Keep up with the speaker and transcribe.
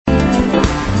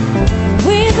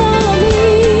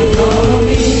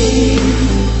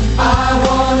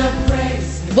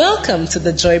Welcome to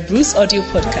the Joy Bruce audio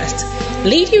podcast.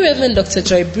 Lady Reverend Dr.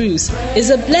 Joy Bruce is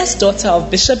a blessed daughter of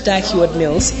Bishop Dag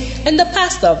Heward-Mills and the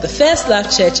pastor of the First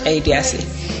Love Church, Adiasi.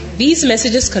 These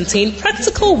messages contain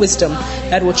practical wisdom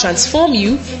that will transform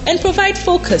you and provide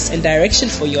focus and direction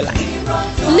for your life.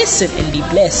 Listen and be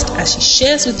blessed as she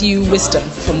shares with you wisdom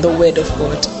from the Word of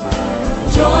God.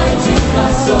 Joy to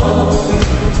my soul.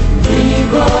 We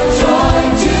brought joy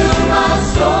to my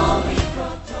soul.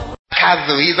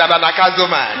 He's an Anakazo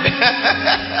man.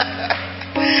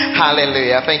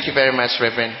 Hallelujah. Thank you very much,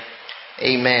 Reverend.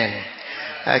 Amen.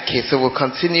 Okay, so we'll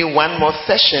continue one more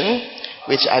session,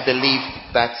 which I believe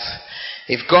that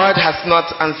if God has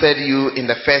not answered you in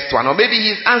the first one, or maybe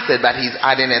he's answered, but he's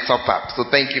adding a top up. So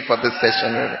thank you for this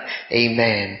session.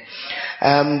 Amen.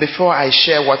 Before I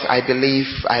share what I believe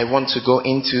I want to go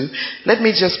into, let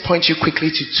me just point you quickly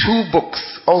to two books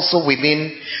also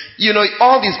within,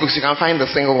 all these books you can find the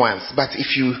single ones, but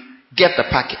if you get the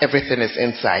pack, everything is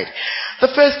inside.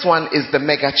 The first one is the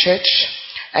Mega Church,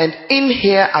 and in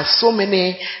here are so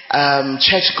many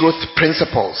church growth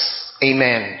principles.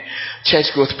 Amen. Church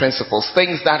growth principles,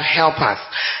 things that help us.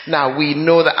 Now we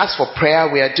know that as for prayer,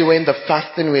 we are doing the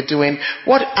fasting, we're doing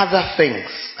what other things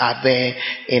are there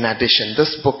in addition.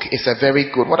 This book is a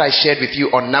very good, what I shared with you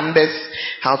on numbers,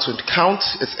 how to count,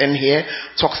 is in here.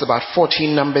 Talks about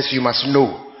 14 numbers you must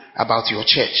know about your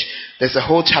church. There's a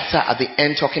whole chapter at the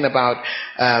end talking about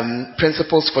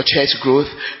principles for church growth,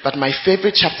 but my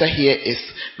favorite chapter here is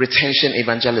retention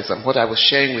evangelism, what I was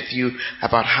sharing with you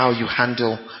about how you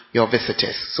handle your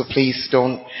visitors. So please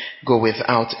don't go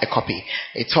without a copy.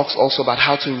 It talks also about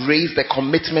how to raise the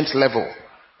commitment level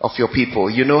of your people.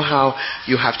 You know how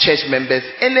you have church members,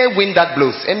 any wind that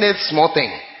blows, any small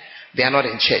thing, they are not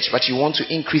in church, but you want to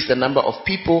increase the number of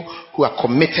people who are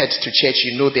committed to church.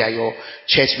 You know they are your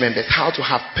church members. How to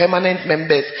have permanent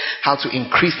members, how to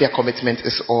increase their commitment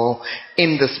is all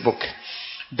in this book.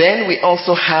 Then we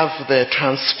also have the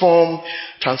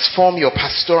Transform Your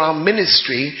Pastoral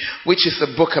Ministry, which is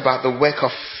a book about the work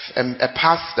of a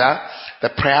pastor, the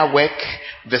prayer work,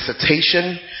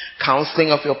 visitation,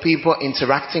 counseling of your people,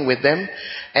 interacting with them,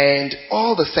 and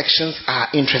all the sections are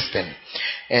interesting.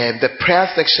 The prayer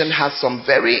section has some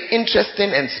very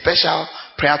interesting and special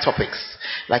prayer topics,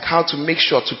 like how to make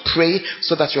sure to pray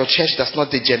so that your church does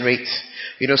not degenerate.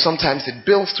 Sometimes it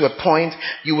builds to a point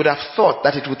you would have thought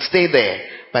that it would stay there,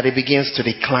 but it begins to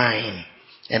decline,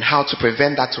 and how to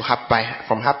prevent that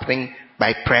from happening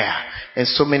by prayer. And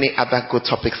so many other good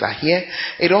topics are here.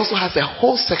 It also has a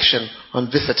whole section on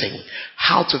visiting,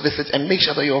 how to visit and make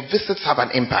sure that your visits have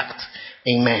an impact.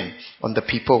 Amen. On the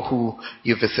people who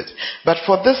you visit. But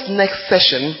for this next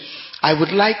session, I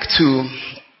would like to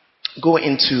go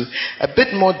into a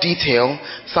bit more detail,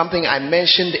 something I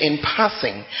mentioned in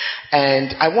passing.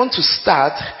 And I want to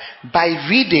start by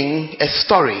reading a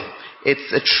story.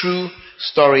 It's a true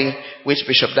story which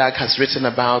Bishop Dag has written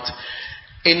about.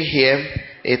 In here,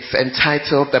 it's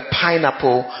entitled The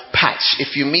Pineapple Patch.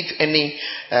 If you meet any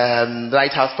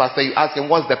lighthouse pastor, you ask him,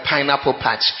 what's the pineapple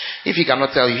patch? If he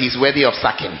cannot tell you, he's worthy of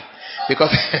sacking. Because,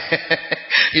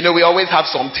 we always have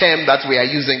some term that we are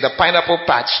using. The pineapple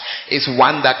patch is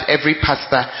one that every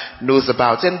pastor knows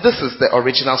about. And this is the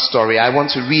original story. I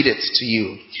want to read it to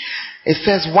you. It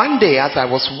says, one day as I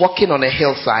was walking on a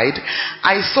hillside,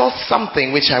 I saw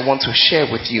something which I want to share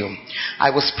with you.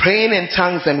 I was praying in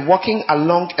tongues and walking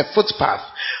along a footpath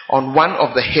on one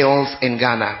of the hills in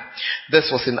Ghana.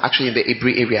 This was actually in the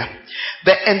Ibri area.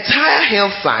 The entire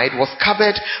hillside was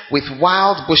covered with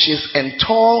wild bushes and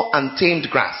tall, untamed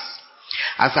grass.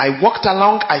 As I walked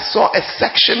along, I saw a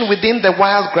section within the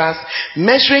wild grass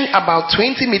measuring about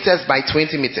 20 meters by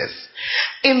 20 meters.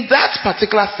 In that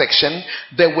particular section,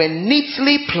 there were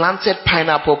neatly planted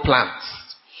pineapple plants.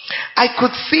 I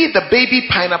could see the baby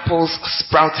pineapples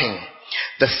sprouting.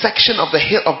 The section of the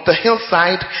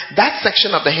hillside, that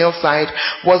section of the hillside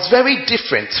was very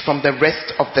different from the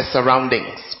rest of the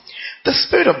surroundings. The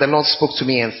Spirit of the Lord spoke to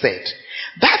me and said,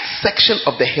 that section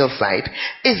of the hillside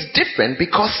is different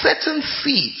because certain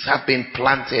seeds have been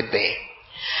planted there.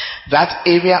 That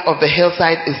area of the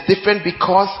hillside is different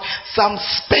because some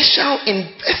special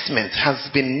investment has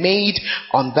been made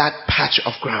on that patch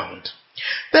of ground.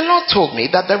 The Lord told me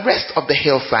that the rest of the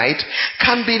hillside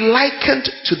can be likened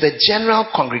to the general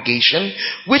congregation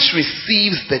which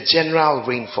receives the general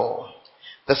rainfall.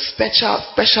 The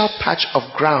special patch of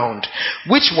ground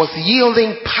which was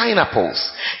yielding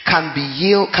pineapples can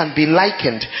be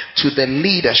likened to the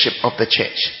leadership of the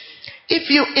church. If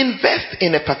you invest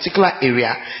in a particular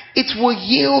area, it will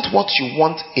yield what you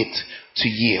want it to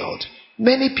yield.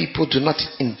 Many people do not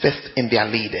invest in their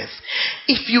leaders.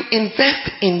 If you invest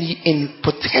in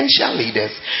potential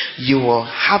leaders, you will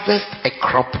harvest a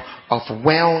crop of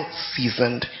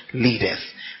well-seasoned leaders.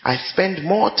 I spend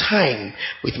more time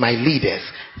with my leaders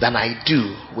than I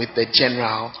do with the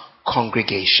general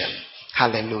congregation.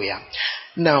 Hallelujah.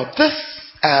 Now, this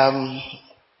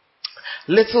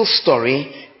little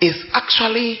story is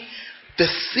actually the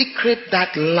secret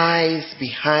that lies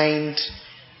behind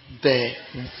the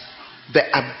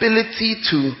ability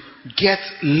to get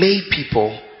lay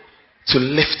people to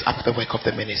lift up the work of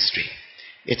the ministry.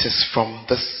 It is from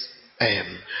this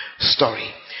story.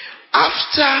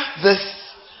 After this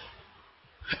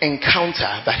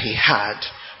encounter that he had,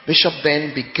 Bishop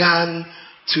then began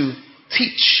to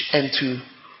teach and to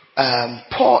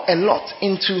pour a lot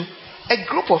into a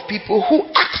group of people who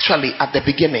actually at the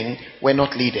beginning were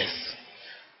not leaders.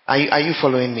 Are you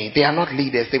following me? They are not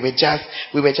leaders. We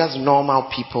were just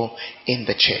normal people in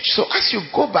the church. So as you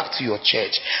go back to your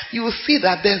church, you will see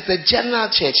that there's the general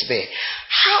church there.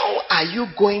 How are you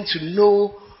going to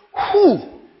know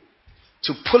who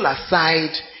to pull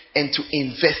aside and to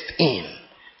invest in?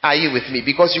 Are you with me?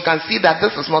 Because you can see that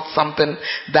this is not something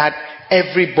that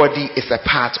everybody is a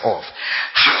part of.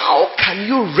 How can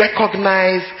you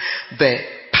recognize the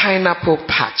pineapple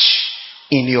patch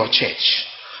in your church?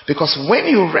 Because when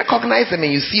you recognize them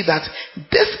and you see that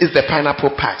this is the pineapple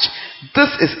patch, this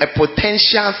is a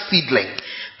potential seedling,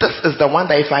 this is the one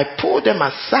that if I pull them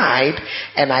aside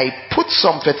and I put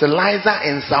some fertilizer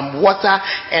and some water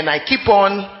and I keep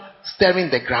on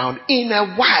stirring the ground, in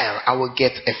a while I will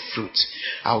get a fruit.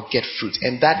 I will get fruit.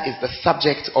 And that is the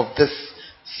subject of this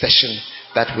session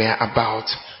that we are about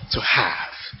to have.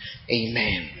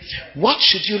 Amen. What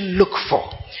should you look for?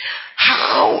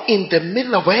 How in the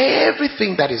middle of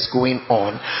everything that is going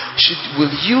on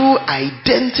will you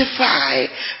identify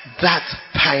that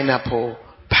pineapple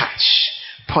patch?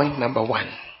 Point number 1.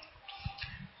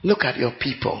 Look at your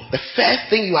people. The first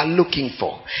thing you are looking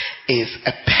for is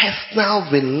a personal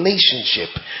relationship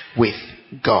with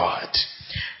God.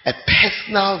 A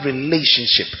personal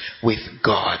relationship with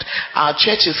God. Our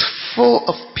church is full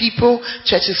of people.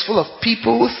 Church is full of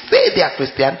people who say they are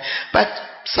Christian, but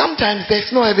sometimes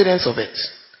there's no evidence of it.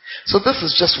 So this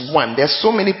is just one. There's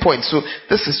so many points. So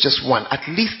this is just one. At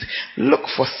least look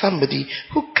for somebody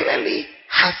who clearly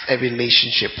has a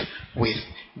relationship with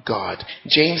God.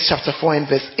 James chapter 4 and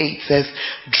verse 8 says,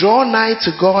 "Draw nigh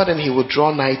to God and he will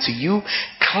draw nigh to you.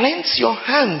 Cleanse your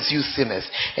hands, you sinners,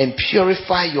 and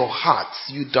purify your hearts,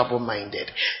 you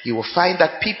double-minded." You will find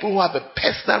that people who have a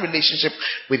personal relationship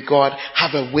with God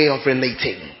have a way of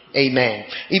relating. Amen.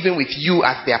 Even with you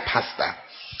as their pastor.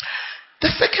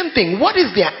 The second thing, what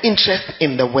is their interest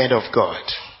in the Word of God?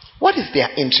 What is their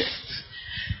interest?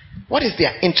 What is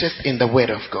their interest in the Word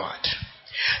of God?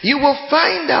 You will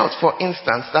find out, for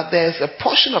instance, that there's a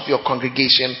portion of your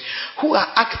congregation who are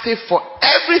active for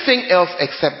everything else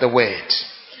except the Word.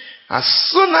 As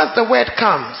soon as the Word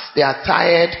comes, they are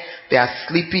tired, they are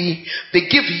sleepy, they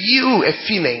give you a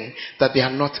feeling that they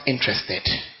are not interested.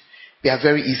 They are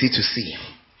very easy to see.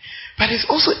 But it's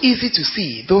also easy to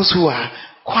see those who are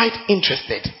quite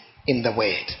interested in the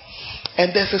Word.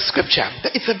 And there's a scripture.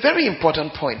 It's a very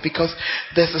important point because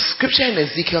there's a scripture in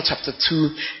Ezekiel chapter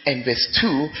 2 and verse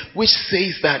 2 which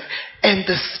says that, "And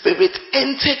the Spirit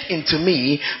entered into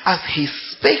me as he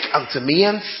spake unto me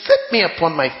and set me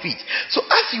upon my feet." So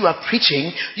as you are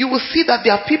preaching, you will see that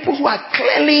there are people who are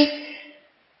clearly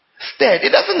stirred.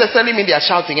 It doesn't necessarily mean they are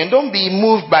shouting, and don't be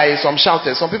moved by some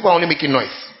shouters. Some people are only making noise.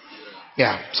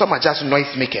 Yeah, some are just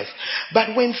noise makers.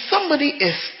 But when somebody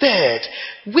is stirred,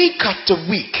 week after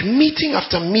week, meeting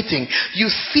after meeting, you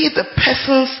see the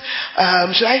person's,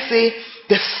 should I say,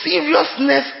 the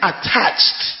seriousness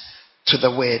attached to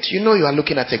the Word. You know you are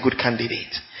looking at a good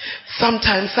candidate.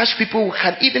 Sometimes such people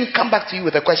can even come back to you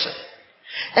with a question.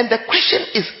 And the question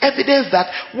is evidence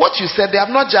that what you said, they have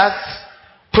not just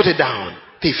put it down.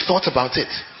 They've thought about it.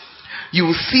 You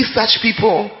will see such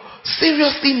people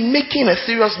seriously making a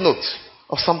serious note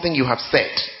of something you have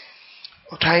said,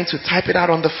 or trying to type it out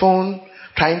on the phone,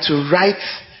 trying to write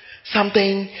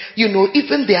something. You know,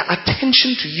 even their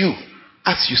attention to you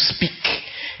as you speak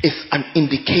is an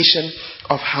indication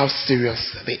of how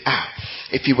serious they are.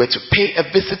 If you were to pay a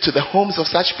visit to the homes of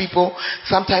such people,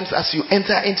 sometimes as you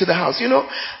enter into the house, you know,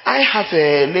 I have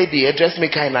a lady, a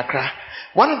dressmaker in Accra.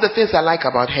 One of the things I like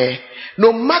about her,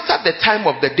 no matter the time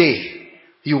of the day,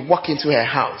 you walk into her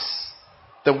house,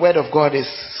 the Word of God is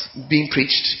being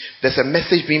preached. There's a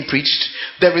message being preached.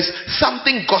 There is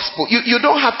something gospel. You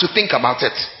don't have to think about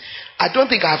it. I don't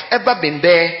think I've ever been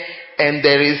there and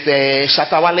there is a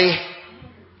Shatawale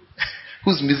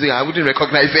who's missing, I wouldn't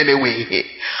recognize anyway.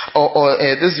 Or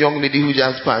this young lady who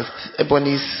just passed,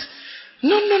 Ebony's.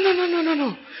 No.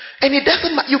 And it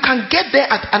doesn't matter. You can get there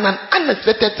at an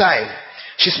unexpected time.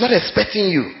 She's not expecting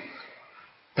you.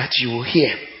 But you will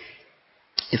hear.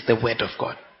 It's the word of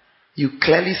God. You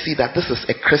clearly see that this is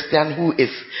a Christian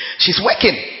she's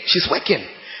working.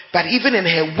 But even in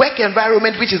her work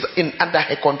environment, which is under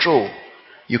her control,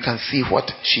 you can see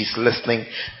what she's listening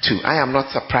to. I am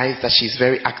not surprised that she's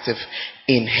very active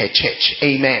in her church.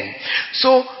 Amen.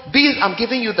 So I'm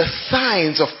giving you the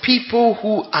signs of people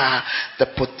who are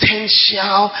the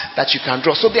potential that you can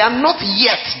draw. So they are not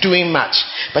yet doing much,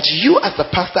 but you as the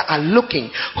pastor are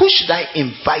looking, who should I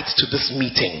invite to this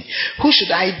meeting? Who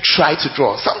should I try to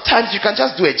draw? Sometimes you can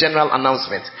just do a general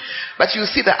announcement, but you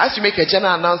see that as you make a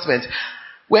general announcement,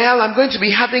 well, I'm going to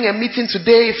be having a meeting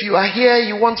today. If you are here,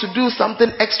 you want to do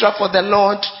something extra for the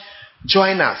Lord,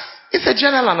 join us. It's a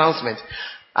general announcement.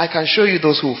 I can show you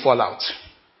those who fall out.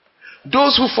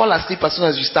 Those who fall asleep as soon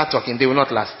as you start talking, they will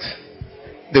not last.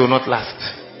 They will not last.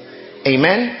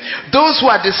 Amen. Those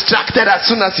who are distracted as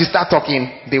soon as you start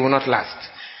talking, they will not last.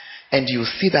 And you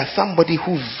see that somebody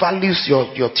who values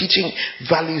your teaching,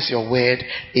 values your word,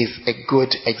 is a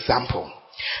good example.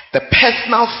 The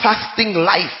personal fasting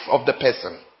life of the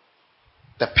person.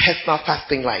 The personal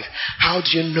fasting life. How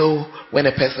do you know when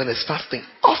a person is fasting?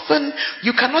 Often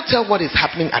you cannot tell what is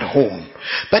happening at home,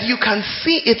 but you can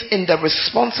see it in the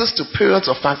responses to periods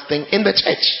of fasting in the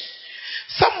church.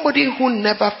 Somebody who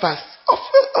never fasts,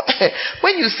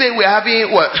 when you say we're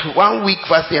having 1 week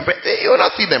fasting, you will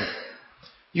not see them.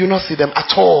 You will not see them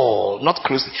at all. Not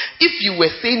closely. If you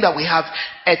were saying that we have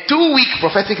a 2-week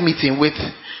prophetic meeting with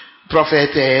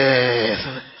Prophet,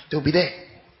 they'll be there.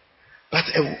 But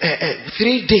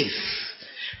 3 days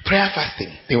prayer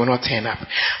fasting, they will not turn up.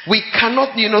 We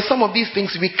cannot, some of these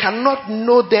things, we cannot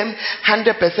know them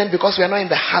 100% because we are not in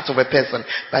the heart of a person.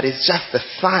 But it's just the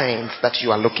signs that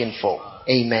you are looking for.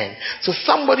 Amen. So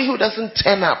somebody who doesn't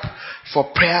turn up for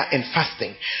prayer and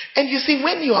fasting. And you see,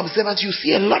 when you observe it, you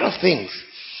see a lot of things.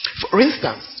 For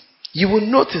instance, you will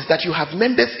notice that you have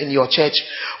members in your church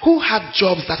who have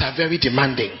jobs that are very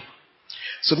demanding.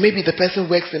 So maybe the person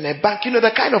works in a bank,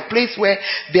 the kind of place where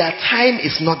their time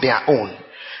is not their own.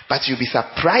 But you'll be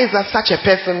surprised that such a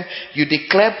person, you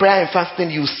declare prayer and fasting,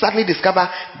 you suddenly discover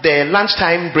the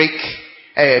lunchtime break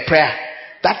prayer.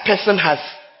 That person has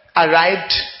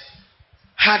arrived,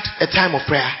 had a time of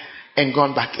prayer, and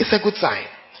gone back. It's a good sign.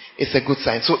 It's a good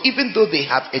sign. So even though they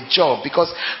have a job, because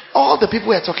all the people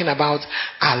we're talking about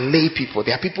are lay people.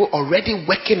 They are people already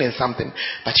working in something,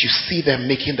 but you see them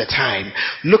making the time.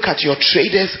 Look at your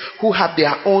traders who have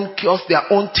their own kiosk, their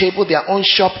own table, their own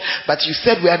shop, but you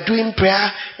said we are doing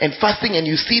prayer and fasting, and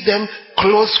you see them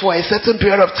close for a certain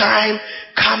period of time,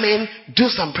 come in, do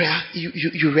some prayer.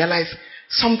 You realize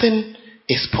something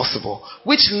is possible,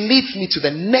 which leads me to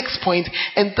the next point,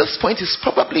 and this point is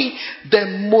probably the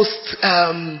most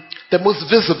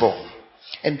visible,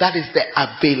 and that is the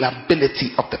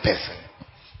availability of the person.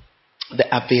 The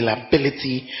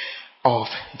availability of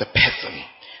the person.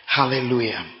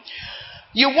 Hallelujah.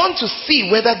 You want to see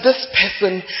whether this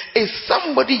person is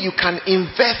somebody you can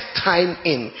invest time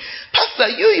in. Pastor,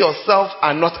 you yourself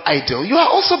are not idle. You are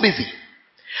also busy.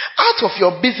 Out of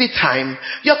your busy time,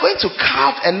 you're going to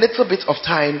carve a little bit of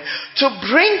time to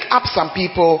bring up some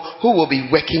people who will be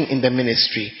working in the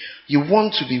ministry. You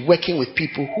want to be working with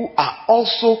people who are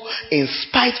also, in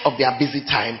spite of their busy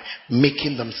time,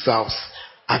 making themselves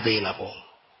available.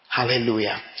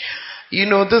 Hallelujah.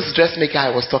 This dressmaker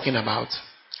I was talking about,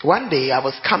 one day I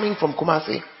was coming from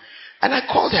Kumasi, and I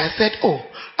called her. I said,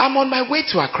 I'm on my way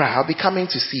to Accra. I'll be coming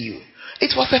to see you.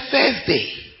 It was a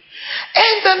Thursday.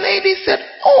 And the lady said,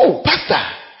 Pastor,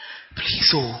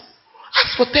 please,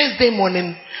 as for Thursday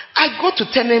morning, I go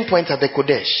to Turning Point at the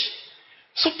Kodesh.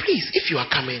 So please, if you are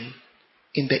coming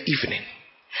in the evening.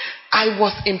 I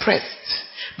was impressed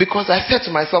because I said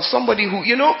to myself, somebody who,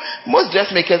 most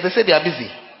dressmakers, they say they are busy.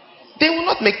 They will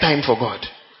not make time for God.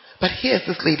 But here's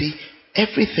this lady,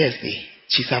 every Thursday,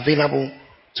 she's available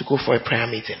to go for a prayer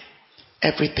meeting.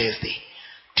 Every Thursday.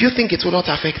 Do you think it will not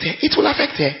affect her? It will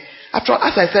affect her. After all,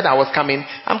 as I said I was coming,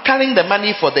 I'm carrying the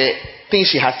money for the thing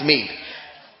she has made.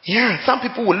 Yeah, some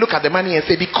people will look at the money and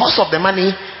say, because of the money,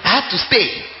 I have to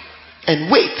stay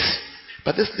and wait.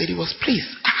 But this lady was, please,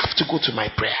 I have to go to my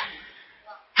prayer.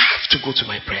 I have to go to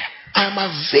my prayer. I am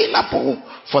available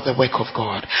for the work of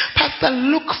God. Pastor,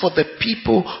 look for the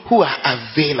people who are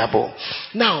available.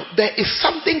 Now, there is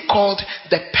something called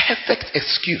the perfect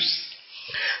excuse.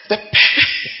 The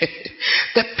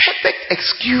perfect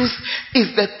excuse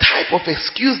is the type of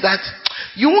excuse that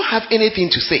you won't have anything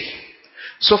to say.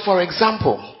 So, for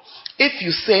example, if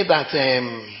you say that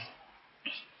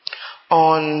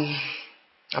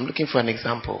I'm looking for an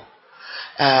example.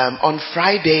 On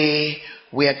Friday,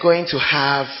 we are going to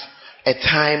have a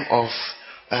time of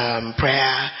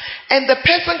prayer, and the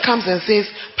person comes and says,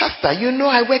 Pastor,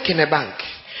 I work in a bank.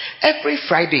 Every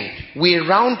Friday, we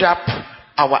round up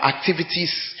our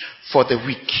activities for the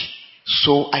week,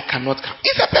 so I cannot come.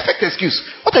 It's a perfect excuse.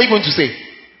 What are you going to say?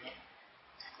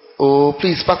 Oh,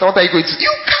 please, Pastor, what are you going to say?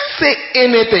 You can't say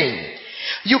anything.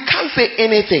 You can't say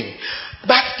anything.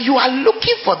 But you are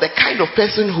looking for the kind of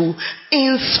person who,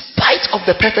 in spite of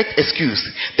the perfect excuse,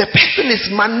 the person is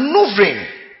maneuvering.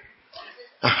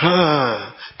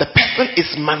 The person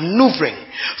is maneuvering.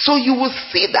 So you will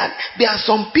see that there are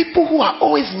some people who are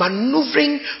always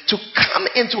maneuvering to come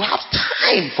and to have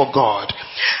time for God.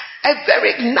 A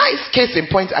very nice case in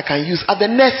point I can use are the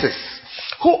nurses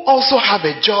who also have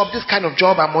a job, this kind of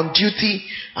job. I'm on duty.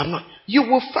 You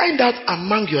will find out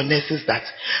among your nurses that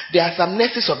there are some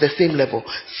nurses of the same level.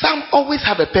 Some always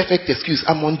have a perfect excuse.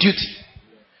 I'm on duty.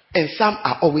 And some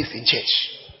are always in church.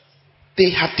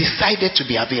 They have decided to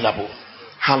be available.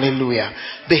 Hallelujah.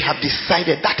 They have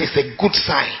decided that is a good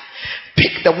sign.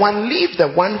 Pick the one, leave the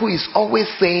one who is always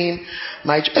saying,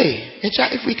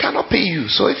 if we cannot pay you,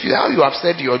 so if you have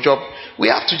said your job, we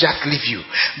have to just leave you.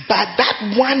 But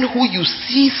that one who you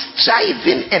see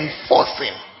striving and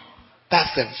forcing,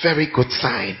 that's a very good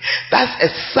sign. That's a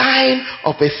sign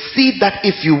of a seed that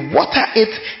if you water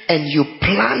it and you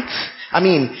plant,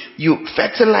 you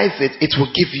fertilize it, it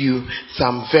will give you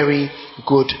some very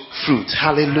good fruit.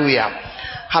 Hallelujah.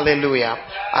 Hallelujah.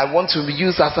 I want to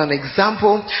use as an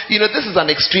example. This is an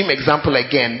extreme example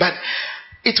again, but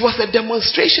it was a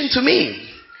demonstration to me.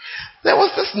 There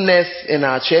was this nurse in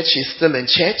our church. She's still in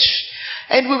church.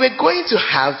 And we were going to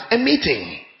have a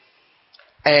meeting.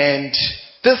 And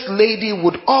this lady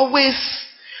would always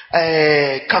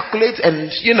calculate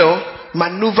and,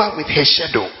 maneuver with her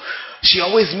shadow. She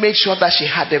always made sure that she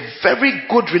had a very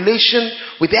good relation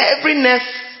with every nurse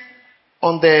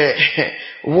on the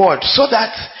ward, so that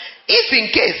if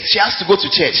in case she has to go to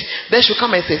church, then she'll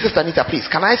come and say, Sister Anita, please,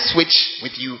 can I switch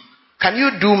with you? Can you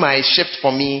do my shift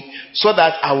for me so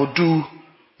that I will do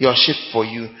your shift for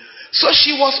you? So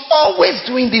she was always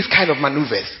doing these kind of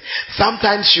maneuvers.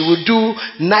 Sometimes she would do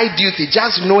night duty,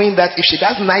 just knowing that if she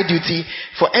does night duty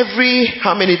for every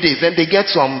how many days, then they get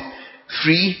some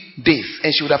free days. And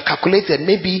she would have calculated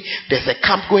maybe there's a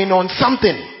camp going on,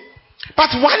 something.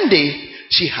 But one day,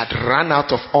 she had run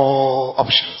out of all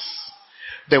options.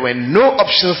 There were no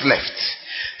options left.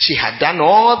 She had done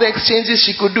all the exchanges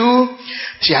she could do.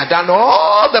 She had done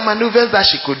all the maneuvers that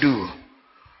she could do.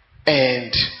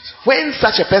 And when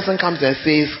such a person comes and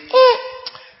says,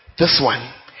 this one,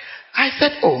 I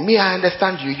said, I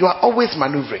understand you. You are always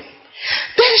maneuvering.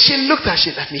 Then she looked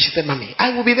at me. She said, Mommy,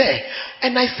 I will be there.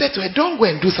 And I said to her, don't go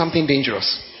and do something dangerous.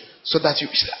 So that she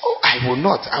said, I will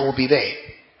not. I will be there.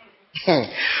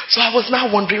 So I was now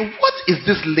wondering, what is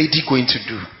this lady going to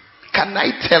do? Can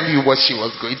I tell you what she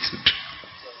was going to do?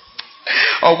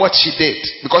 Or what she did?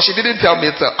 Because she didn't tell me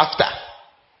until after.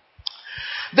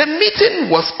 The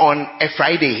meeting was on a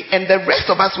Friday, and the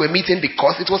rest of us were meeting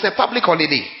because it was a public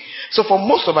holiday. So for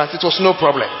most of us, it was no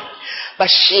problem. But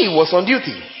she was on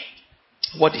duty.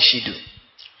 What did she do?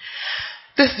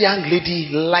 This young lady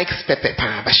likes pepper,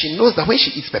 but she knows that when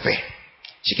she eats pepper,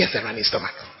 she gets a running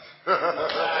stomach.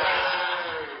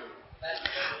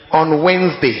 On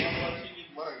Wednesday,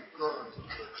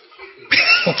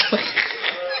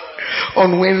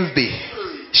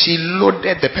 she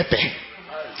loaded the pepper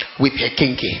with her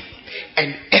kinky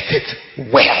and ate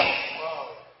it well.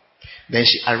 Then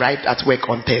she arrived at work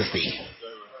on Thursday.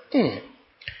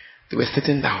 They were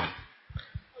sitting down.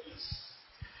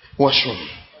 Washroom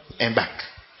and back.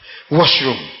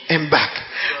 Washroom and back.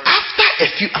 After a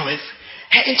few hours,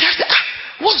 her in charge said,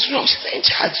 what's wrong? She said, in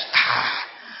charge.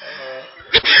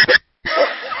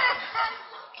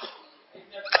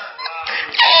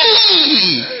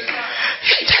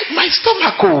 Hey, my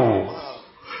stomach.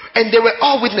 And they were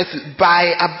all witnesses.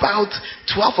 By about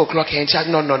 12 o'clock, her in charge,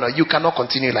 no, you cannot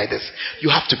continue like this. You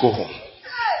have to go home.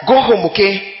 Go home,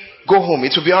 okay? Go home.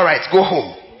 It will be all right. Go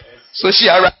home. So she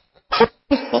arrived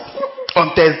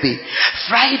on Thursday.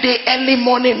 Friday, early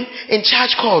morning, in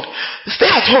charge called. Stay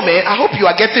at home, eh? I hope you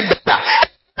are getting better.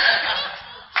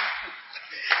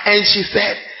 And she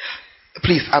said,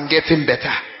 please, I'm getting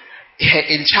better. Her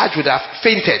in charge would have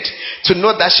fainted to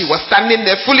know that she was standing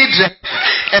there fully dressed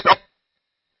and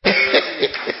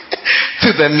to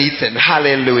the meeting.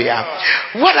 Hallelujah.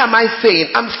 What am I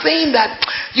saying? I'm saying that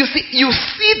you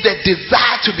see the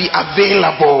desire to be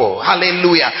available.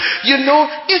 Hallelujah.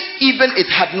 If even it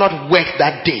had not worked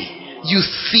that day, You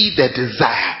see the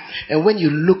desire. And when you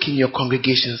look in your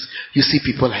congregations, you see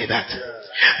people like that.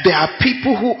 There are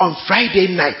people who on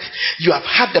Friday night, you have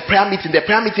had the prayer meeting. The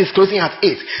prayer meeting is closing at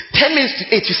 8. 10 minutes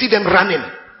to 8, you see them running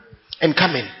and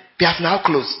coming. They have now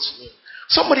closed.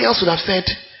 Somebody else would have said,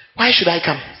 why should I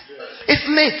come? It's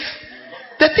late.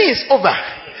 The day is over.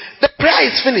 The prayer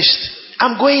is finished.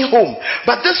 I'm going home.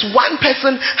 But this one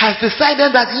person has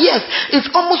decided that yes, it's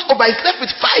almost over. It's left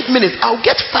with 5 minutes. I'll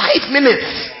get 5 minutes.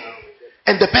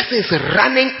 And the person is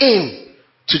running in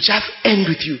to just end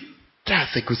with you.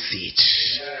 That's a good seed.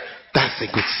 That's a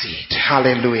good seed.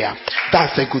 Hallelujah.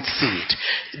 That's a good seed.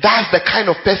 That's the kind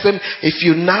of person, if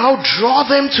you now draw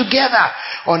them together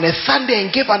on a Sunday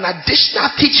and give an additional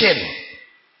teaching,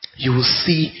 you will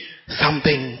see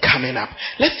something coming up.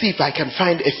 Let's see if I can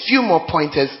find a few more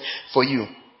pointers for you.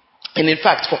 And in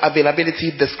fact, for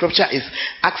availability, the scripture is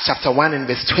Acts chapter 1 and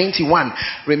verse 21.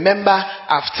 Remember,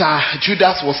 after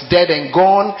Judas was dead and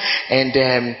gone,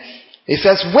 and it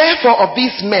says, wherefore of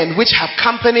these men which have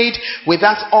companied with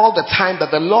us all the time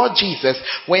that the Lord Jesus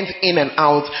went in and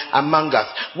out among us.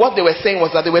 What they were saying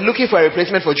was that they were looking for a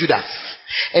replacement for Judas.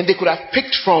 And they could have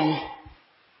picked from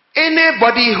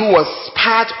anybody who was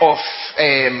part of,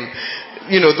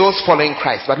 those following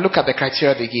Christ. But look at the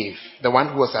criteria they gave. The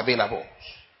one who was available.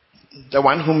 The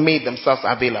one who made themselves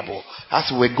available.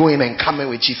 As we were going and coming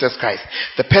with Jesus Christ.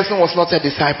 The person was not a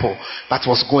disciple, but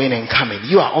was going and coming.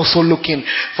 You are also looking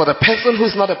for the person who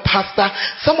is not a pastor.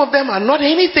 Some of them are not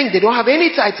anything. They don't have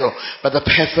any title. But the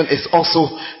person is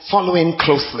also following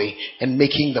closely and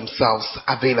making themselves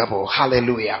available.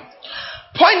 Hallelujah.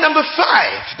 Point number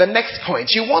 5. The next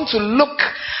point. You want to look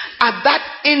at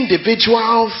that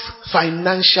individual's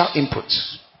financial input.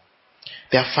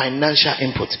 Their financial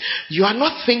input. You are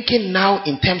not thinking now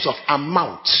in terms of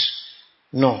amount.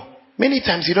 No. Many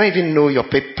times you don't even know your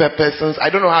persons. I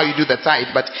don't know how you do the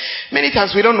tithe, but many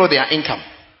times we don't know their income.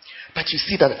 But you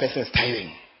see that the person is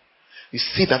tithing. You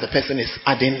see that the person is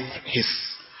adding his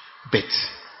bit.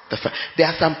 There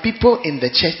are some people in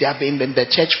the church, they have been in the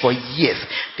church for years.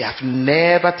 They have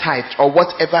never tithed, or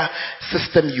whatever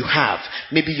system you have.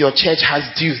 Maybe your church has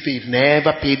dues, they've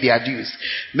never paid their dues.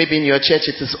 Maybe in your church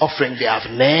it is offering, they have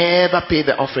never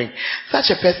paid the offering. Such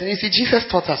a person, you see, Jesus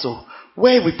taught us,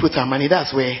 where we put our money,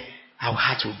 that's where our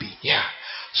heart will be. Yeah.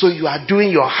 So you are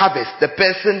doing your harvest. The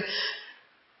person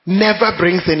never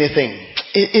brings anything.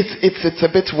 It's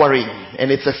a bit worrying, and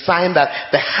it's a sign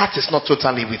that the heart is not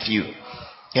totally with you.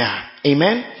 Yeah.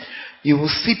 Amen. You will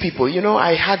see people.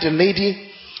 I had a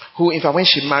lady who, in fact, when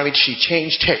she married, she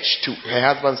changed church to her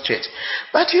husband's church.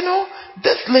 But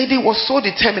this lady was so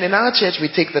determined. In our church, we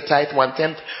take the tithe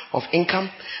 1/10 of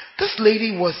income. This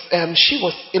lady was, she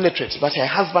was illiterate, but her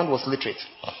husband was literate.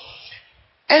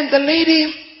 And the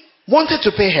lady wanted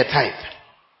to pay her tithe.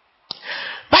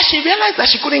 But she realized that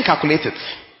she couldn't calculate it.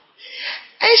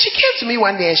 And she came to me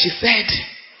one day and she said,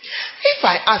 if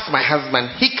I ask my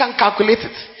husband, he can calculate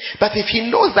it. But if he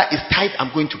knows that it's tithe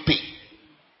I'm going to pay,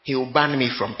 he will ban me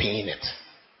from paying it.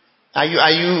 Are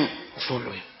you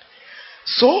following?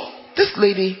 So, this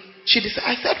lady, she decided,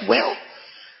 I said, well,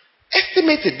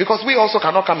 estimate it. Because we also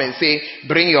cannot come and say,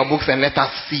 bring your books and let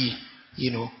us see.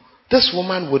 This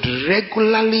woman would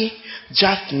regularly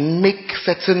just make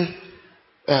certain,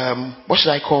 what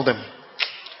should I call them?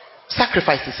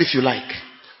 Sacrifices, if you like.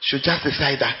 She'll just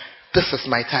decide that this is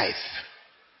my tithe.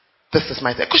 This is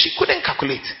my tithe. Because she couldn't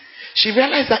calculate. She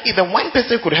realized that if the one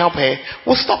person could help her,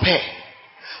 will stop her.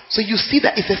 So you see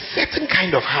that it's a certain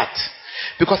kind of heart.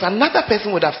 Because another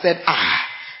person would have said,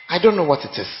 I don't know what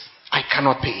it is. I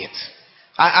cannot pay it.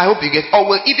 I hope you get, or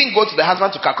will even go to the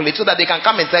husband to calculate so that they can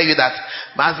come and tell you that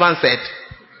my husband said,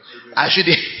 I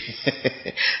shouldn't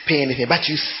pay anything. But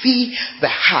you see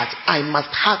the heart. I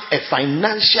must have a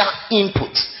financial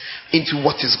input into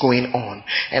what is going on.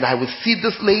 And I would see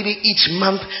this lady each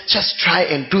month just try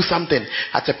and do something.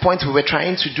 At a point we were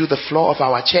trying to do the floor of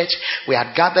our church. We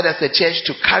had gathered as a church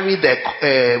to carry the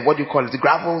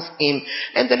gravels in.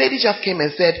 And the lady just came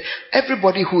and said,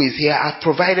 everybody who is here, I've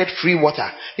provided free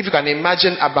water. If you can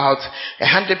imagine about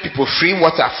 100 people free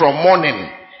water from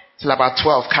morning till about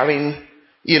 12 carrying,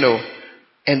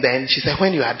 And then she said,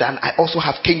 when you are done, I also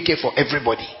have kinke for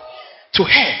everybody. To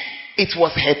her, it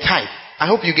was her tithe. I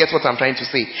hope you get what I'm trying to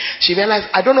say. She realized,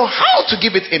 I don't know how to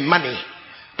give it in money,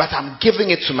 but I'm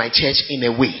giving it to my church in a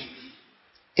way.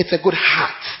 It's a good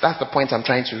heart. That's the point I'm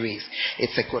trying to raise.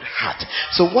 It's a good heart.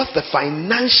 So what's the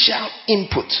financial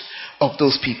input of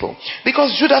those people?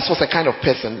 Because Judas was a kind of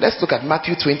person. Let's look at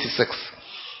Matthew 26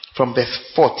 from verse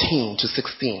 14 to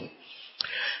 16.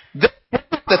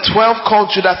 The 12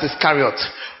 called Judas Iscariot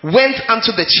went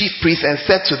unto the chief priests and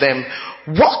said to them,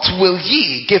 what will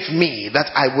ye give me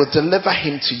that I will deliver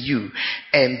him to you?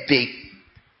 And they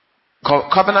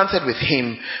covenanted with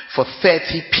him for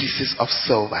 30 pieces of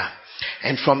silver.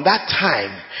 And from that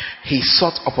time, he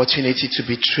sought opportunity to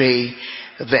betray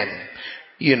them.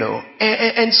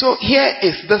 And so here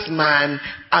is this man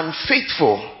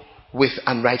unfaithful with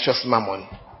unrighteous mammon.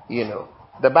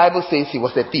 The Bible says he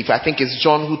was a thief. I think it's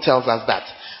John who tells us that.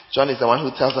 John is the one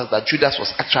who tells us that Judas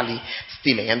was actually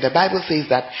stealing. And the Bible says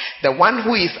that the one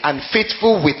who is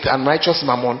unfaithful with unrighteous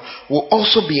mammon will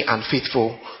also be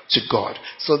unfaithful to God.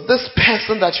 So this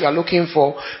person that you are looking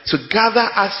for to gather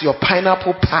as your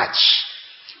pineapple patch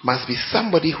must be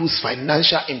somebody whose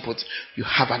financial input you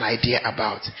have an idea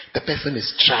about. The person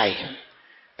is trying.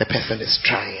 The person is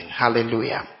trying.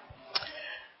 Hallelujah.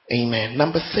 Amen.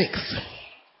 Number 6.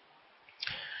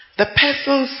 The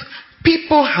person's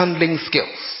people handling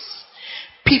skills.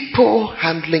 People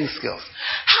handling skills.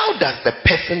 How does the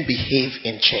person behave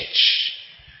in church?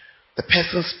 The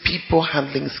person's people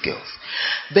handling skills.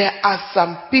 There are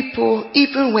some people,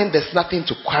 even when there's nothing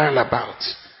to quarrel about,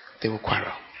 they will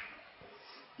quarrel.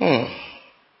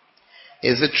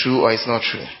 Is it true or it's not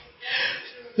true?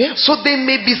 Yeah, so they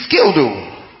may be skilled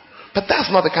though, but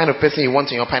that's not the kind of person you want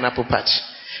in your pineapple patch,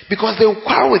 because they will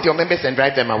quarrel with your members and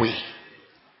drive them away.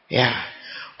 Yeah.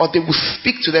 Or they will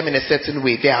speak to them in a certain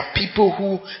way. There are people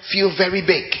who feel very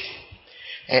big,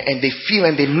 and they feel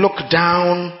and they look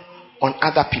down on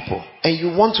other people, and you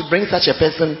want to bring such a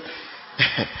person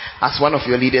as one of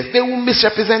your leaders. They will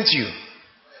misrepresent you.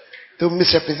 They will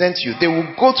misrepresent you. They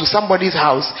will go to somebody's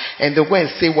house and they'll go and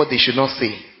say what they should not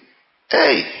say.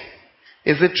 Hey,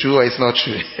 is it true or it's not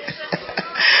true?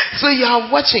 So you are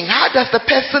watching. How does the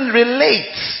person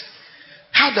relate?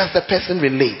 How does the person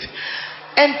relate?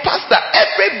 And pastor,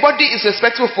 everybody is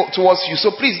respectful towards you. So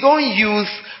please don't use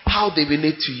how they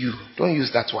relate to you. Don't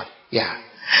use that one. Yeah.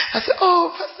 I said,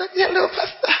 oh, pastor, hello,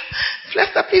 pastor.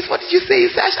 Pastor, please, what did you say? He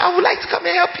said, I would like to come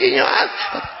and help you in your house.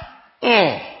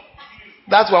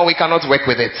 That's why we cannot work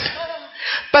with it.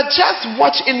 But just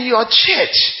watch in your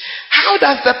church. How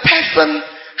does the person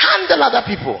handle other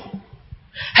people?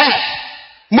 Hey,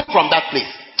 move from that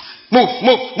place. Move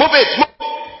it.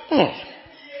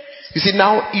 You see,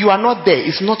 now you are not there.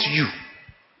 It's not you.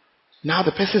 Now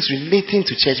the person is relating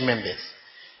to church members.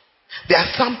 There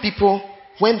are some people,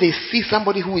 when they see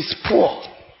somebody who is poor,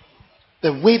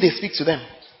 the way they speak to them.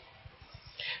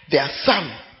 There are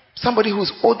somebody who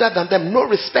is older than them, no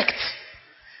respect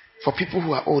for people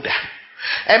who are older.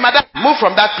 Hey, madam, move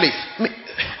from that place.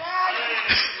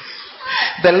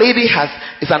 The lady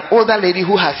is an older lady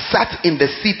who has sat in the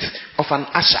seat of an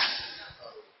usher.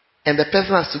 And the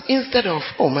person has to, instead of,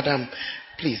 oh, madam,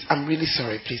 please, I'm really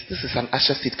sorry, please, this is an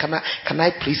usher seat. Can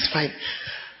I please find...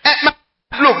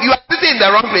 look, you are sitting in the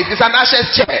wrong place. It's an usher's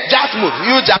chair. Just move.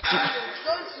 You just move.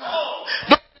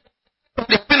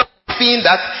 Don't seeing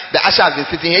that the usher has been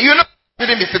sitting here. You know, you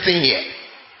shouldn't be sitting here.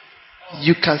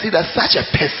 You can see that such a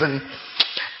person,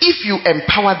 if you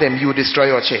empower them, you will destroy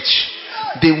your church.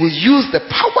 They will use the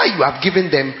power you have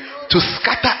given them to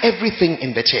scatter everything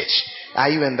in the church. Are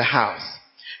you in the house?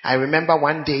 I remember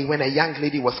one day when a young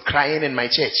lady was crying in my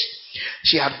church.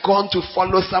 She had gone to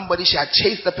follow somebody. She had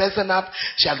chased the person up.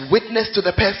 She had witnessed to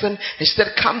the person. And she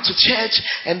said, come to church.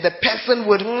 And the person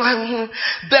would...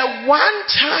 The one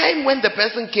time when the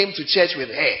person came to church with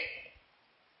her,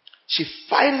 she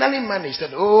finally managed.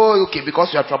 Said, oh, okay,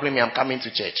 because you are troubling me, I'm coming to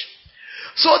church.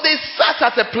 So they sat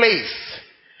at a place.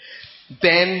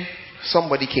 Then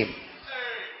somebody came.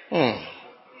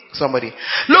 Somebody.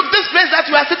 Look, this place that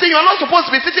you are sitting, you are not supposed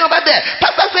to be sitting over there.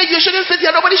 Pastor said you shouldn't sit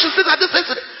here. Nobody should sit at this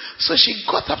place. So she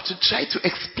got up to try to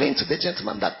explain to the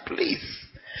gentleman that, please,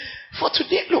 for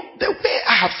today, look, the way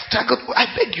I have struggled, I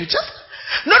beg you, just...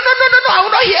 No, I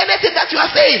will not hear anything that you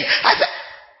are saying. I said...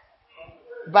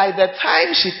 By the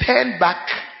time she turned back,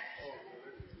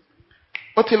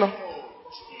 Otilo,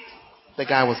 the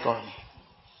guy was gone.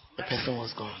 The person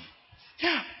was gone.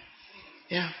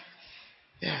 Yeah.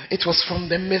 It was from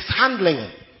the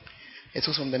mishandling.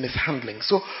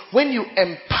 So when you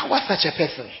empower such a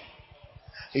person,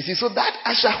 you see, so that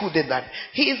usher who did that,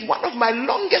 he is one of my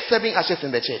longest serving ushers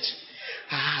in the church.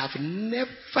 I have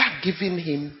never given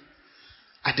him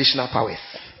additional powers.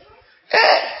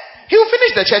 He will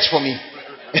finish the church for me.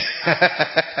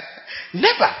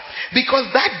 Never.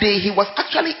 Because that day he was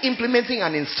actually implementing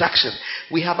an instruction.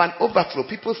 We have an overflow.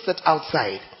 People sit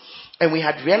outside. And we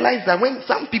had realized that when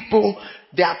some people,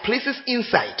 there are places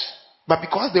inside, but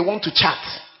because they want to chat,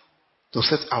 they'll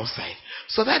sit outside.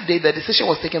 So that day the decision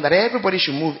was taken that everybody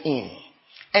should move in.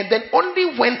 And then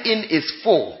only when in is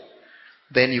full,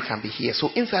 then you can be here. So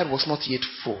inside was not yet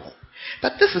full.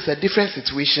 But this is a different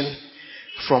situation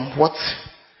from what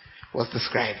was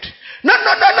described. No,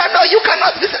 you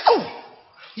cannot. Listen. Oh,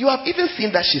 you have even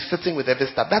seen that she's sitting with every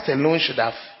staff. That alone should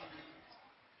have,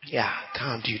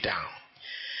 calmed you down.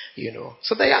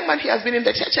 So the young man, he has been in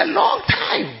the church a long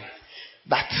time.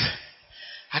 But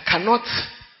I cannot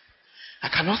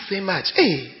say much.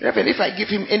 Hey, Reverend, if I give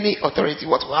him any authority,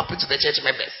 what will happen to the church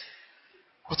members?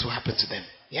 What will happen to them?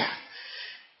 Yeah.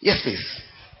 Yes, please.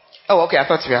 Oh, okay. I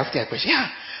thought you were asking a question. Yeah.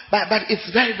 But it's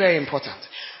very, very important.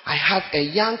 I have a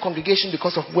young congregation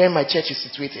because of where my church is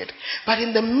situated. But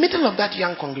in the middle of that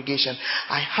young congregation,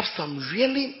 I have some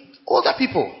really older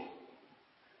people.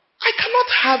 I cannot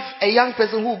have a young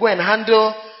person who will go and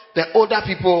handle the older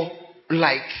people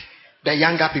like the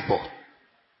younger people.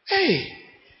 Hey,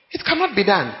 it cannot be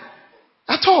done.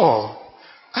 At all.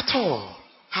 At all.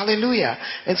 Hallelujah.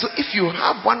 And so if you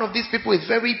have one of these people with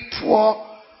very poor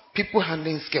people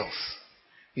handling skills,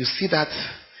 you see that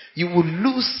you will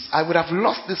lose. I would have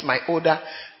lost this, my older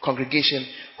congregation,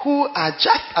 who are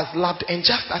just as loved and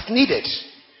just as needed.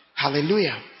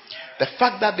 Hallelujah. The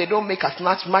fact that they don't make as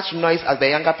much noise as the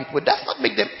younger people does not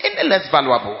make them any less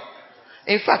valuable.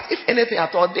 In fact, if anything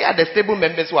at all, they are the stable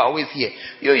members who are always here.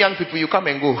 You young people, you come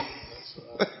and go.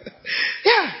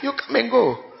 You come and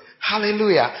go.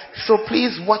 Hallelujah. So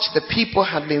please watch the people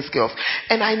handling skills.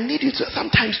 And I need you to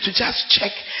sometimes to just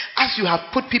check, as you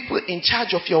have put people in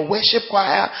charge of your worship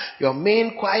choir, your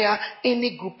main choir,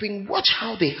 any grouping, watch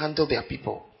how they handle their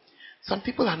people. Some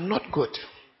people are not good.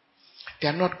 They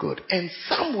are not good. And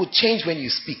some will change when you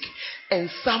speak. And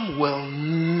some will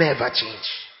never change.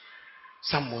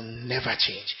 Some will never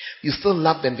change. You still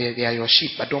love them. They are your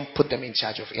sheep. But don't put them in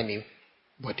charge of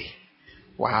anybody.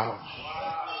 Wow.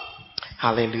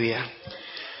 Hallelujah.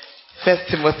 1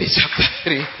 Timothy chapter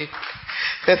 3.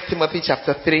 1 Timothy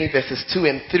chapter 3 verses 2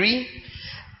 and 3.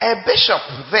 A bishop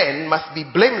then must be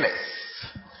blameless,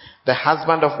 the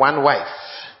husband of one wife,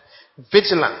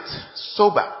 vigilant,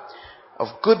 sober,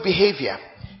 of good behavior,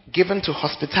 given to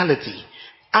hospitality,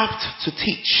 apt to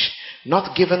teach,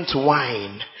 not given to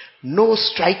wine, no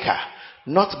striker,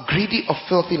 not greedy of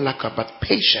filthy lucre, but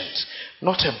patient,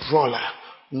 not a brawler,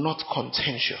 not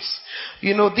contentious.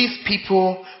 These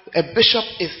people, a bishop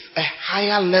is a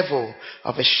higher level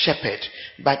of a shepherd,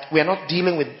 but we are not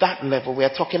dealing with that level. We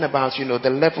are talking about, the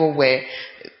level where,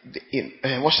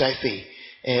 what should I say,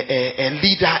 a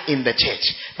leader in the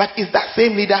church. But it's that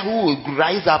same leader who will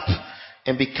rise up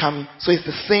and become, so it's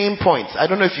the same point. I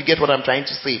don't know if you get what I'm trying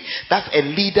to say. That's a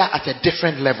leader at a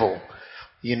different level.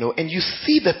 And you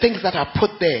see the things that are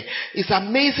put there. It's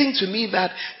amazing to me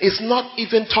that it's not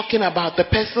even talking about the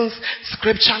person's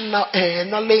scripture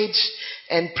knowledge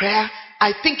and prayer.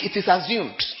 I think it is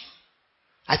assumed.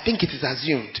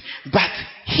 But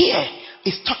here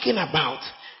it's talking about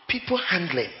people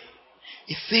handling.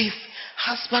 It says,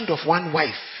 husband of one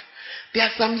wife. There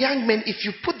are some young men, if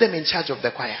you put them in charge of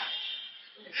the choir,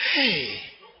 hey.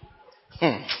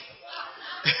 And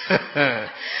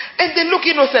they look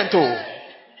innocent,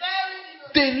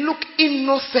 They look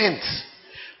innocent.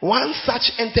 One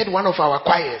such entered one of our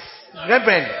choirs.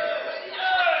 Reverend.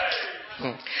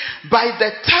 By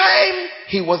the time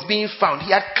he was being found,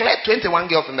 he had cleared 21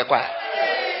 girls in the choir.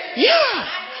 Yeah.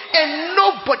 And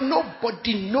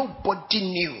nobody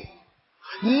knew.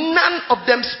 None of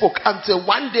them spoke until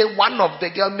one day one of the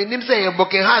girls, my name say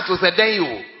broken heart was a day.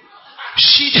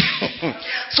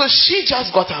 So she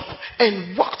just got up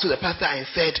and walked to the pastor and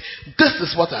said, this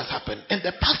is what has happened. And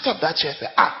the pastor of that church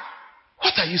said,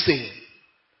 what are you saying?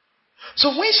 So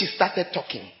when she started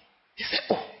talking, he said,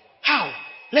 how?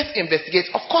 Let's investigate.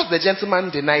 Of course the gentleman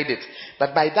denied it.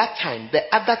 But by that time, the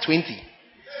other 20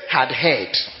 had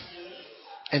heard.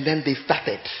 And then they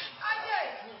started.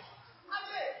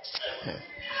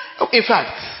 In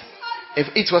fact,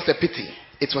 it was a pity.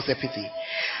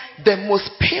 The most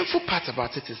painful part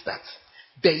about it is that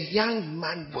the young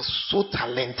man was so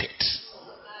talented.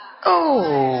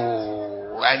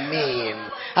 I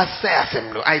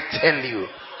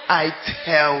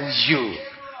tell you.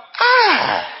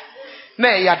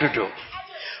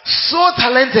 So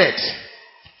talented.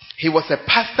 He was a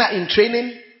pastor in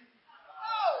training.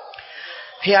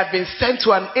 He had been sent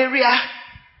to an area.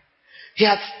 He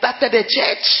had started a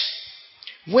church.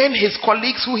 When his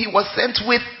colleagues who he was sent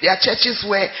with, their churches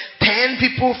were 10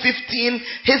 people, 15,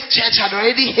 his church had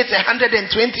already hit 120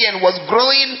 and was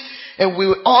growing, and we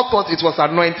all thought it was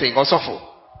anointing or something.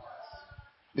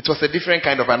 It was a different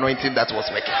kind of anointing that was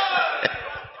working.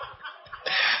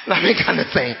 Let me kind of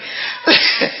say,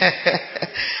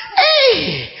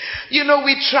 hey,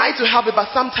 we try to help it,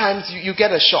 but sometimes you get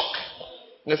a shock.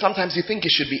 Sometimes you think it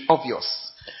should be obvious,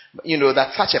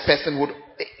 that such a person would.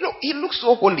 Look, he looks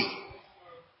so holy.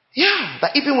 Yeah,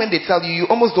 that even when they tell you, you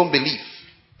almost don't believe.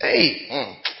 Hey,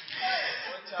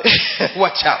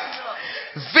 watch out.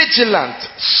 Vigilant,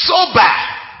 sober,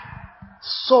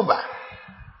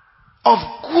 of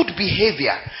good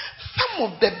behavior.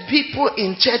 Some of the people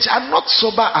in church are not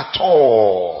sober at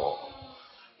all.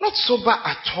 Not sober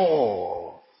at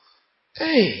all.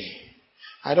 Hey,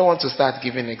 I don't want to start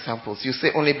giving examples. You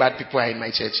say only bad people are in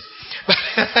my church.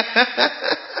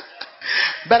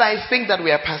 But I think that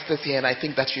we are pastors here, and I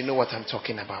think that you know what I'm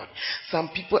talking about. Some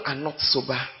people are not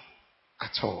sober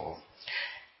at all.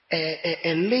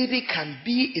 A lady can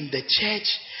be in the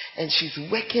church and she's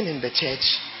working in the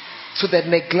church to the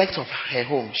neglect of her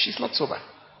home. She's not sober.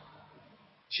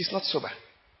 She's not sober.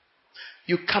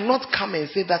 You cannot come and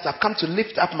say that I've come to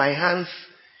lift up my hands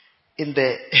in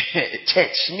the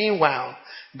church. Meanwhile,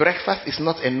 breakfast is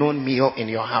not a known meal in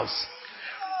your house.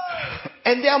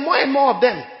 And there are more and more of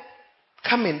them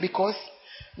coming because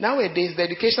nowadays the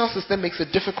educational system makes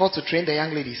it difficult to train the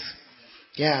young ladies.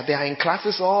 Yeah, they are in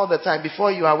classes all the time.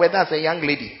 Before you are aware, that's a young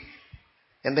lady.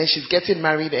 And then she's getting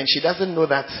married and she doesn't know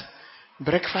that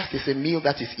breakfast is a meal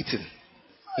that is eaten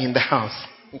in the house.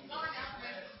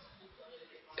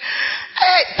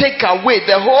 Take away,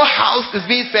 the whole house is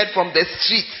being fed from the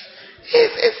street.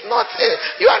 It's not,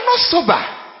 you are not sober.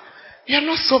 You are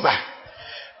not sober.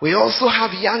 We also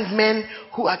have young men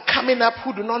who are coming up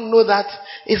who do not know that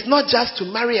it's not just to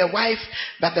marry a wife,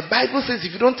 but the Bible says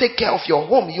if you don't take care of your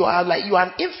home, you are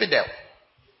an infidel.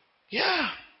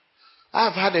 Yeah.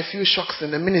 I've had a few shocks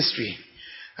in the ministry.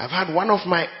 I've had one of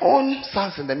my own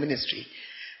sons in the ministry.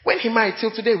 When he married, till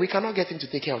today, we cannot get him to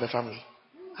take care of the family.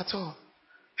 At all.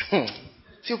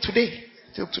 Till today.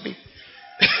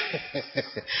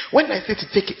 When I say to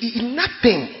take it,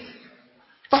 nothing.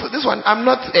 Pastor, this one, I'm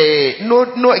not,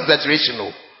 no exaggeration,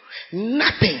 no.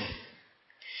 Nothing.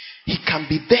 He can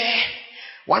be there.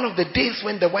 One of the days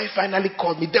when the wife finally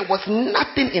called me, there was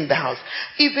nothing in the house.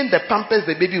 Even the pampers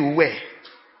the baby will wear.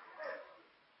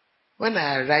 When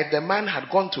I arrived, the man had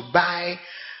gone to buy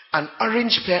an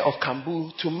orange pair of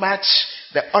Kambu to match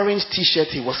the orange t-shirt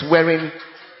he was wearing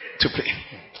to play.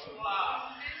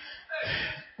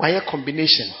 Wire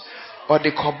combination. Or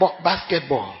they call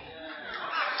basketball.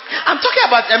 I'm talking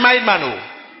about a married man.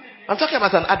 I'm talking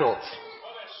about an adult.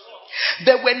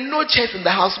 There were no chairs in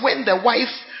the house. When the wife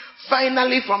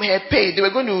finally from her pay, they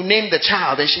were going to name the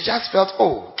child, and she just felt,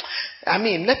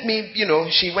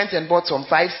 she went and bought some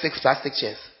 5-6 plastic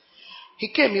chairs. He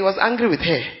came, he was angry with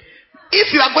her.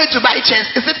 If you are going to buy chairs,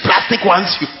 is it plastic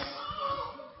ones?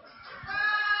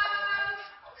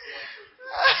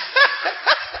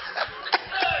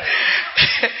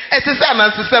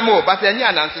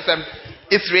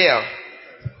 It's real.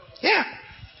 Yeah.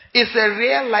 It's a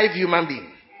real life human being.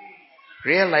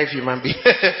 Real life human being.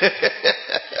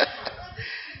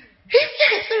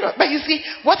 But you see,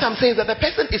 what I'm saying is that the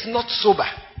person is not sober.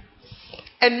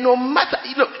 And no matter,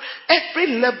 every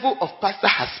level of pastor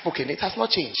has spoken. It has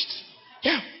not changed.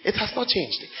 Yeah, it has not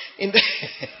changed. In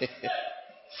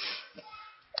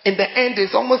the end,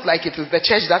 it's almost like it is the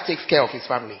church that takes care of his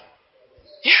family.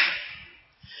 Yeah.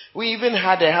 We even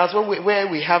had a house where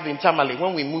we have in Tamale.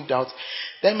 When we moved out,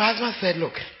 then my husband said,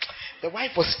 look, the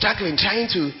wife was struggling, trying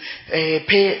to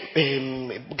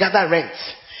gather rent.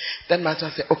 Then my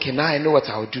husband said, okay, now I know what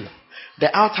I'll do.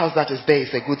 The outhouse that is there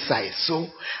is a good size. So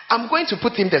I'm going to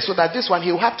put him there so that this one,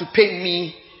 he will have to pay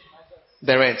me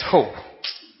the rent. Oh.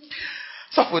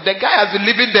 So the guy has been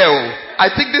living there. I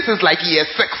think this is like year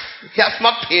 6. He has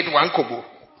not paid 1 kobo.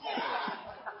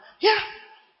 Yeah.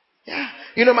 Yeah.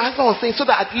 My husband was saying, so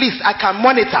that at least I can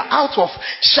monitor out of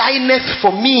shyness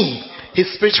for me,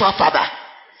 his spiritual father.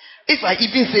 If I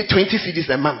even say 20 cedis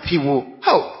a month, he will,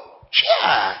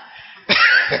 yeah.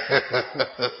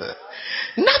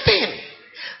 Nothing.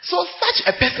 So such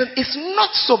a person is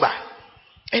not sober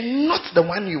and not the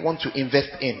one you want to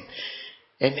invest in.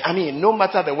 And no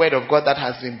matter the word of God that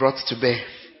has been brought to bear,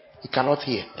 he cannot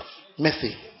hear.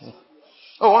 Mercy.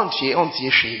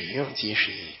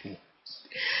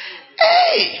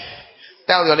 Hey!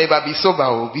 Tell your neighbor, be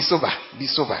sober, be sober, be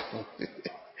sober.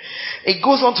 It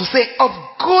goes on to say, of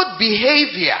good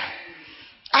behavior.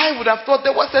 I would have thought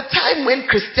there was a time when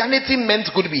Christianity meant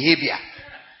good behavior.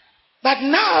 But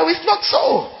now it's not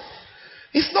so.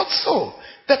 It's not so.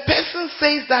 The person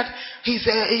says that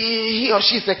he or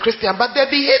she is a Christian, but their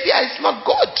behavior is not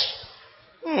good.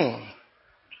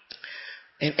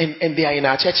 And they are in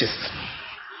our churches.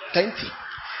 Plenty.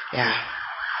 Yeah.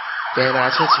 They are in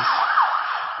our churches.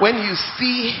 When you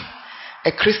see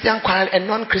a Christian choir, a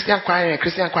non-Christian choir, and a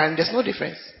Christian choir, there's no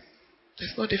difference.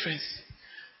 There's no difference.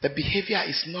 The behavior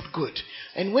is not good.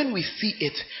 And when we see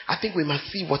it, I think we must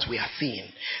see what we are seeing.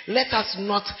 Let us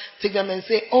not take them and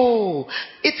say, oh,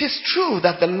 it is true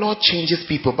that the Lord changes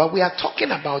people, but we are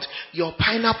talking about your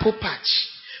pineapple patch.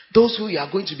 Those who you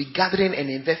are going to be gathering and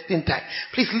investing time.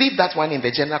 Please leave that one in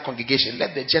the general congregation.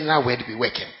 Let the general word be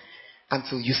working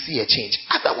until you see a change.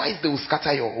 Otherwise, they will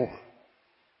scatter your home.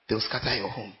 They will scatter your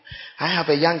home. I have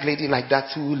a young lady like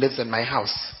that who lives in my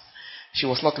house. She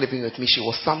was not living with me. She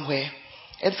was somewhere.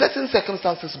 And certain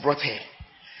circumstances brought her.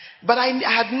 But I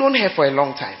had known her for a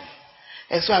long time.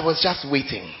 And so I was just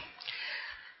waiting.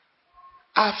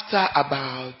 After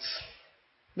about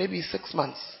maybe 6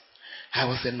 months, I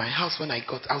was in my office when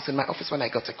I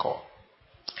got a call.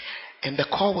 And the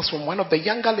call was from one of the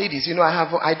younger ladies. You know,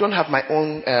 I don't have my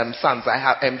own sons. I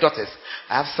have daughters.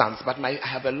 I have sons, but I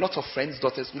have a lot of friends'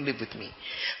 daughters who live with me.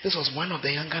 This was one of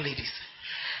the younger ladies.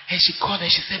 And she called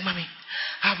and she said, Mommy,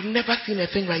 I've never seen a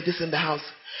thing like this in the house.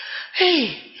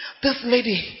 Hey, this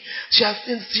lady,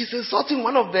 she's insulting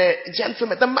one of the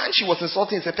gentlemen. The man she was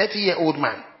insulting is a 30-year-old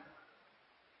man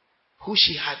who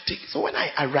she had taken. So when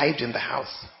I arrived in the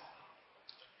house,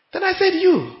 then I said,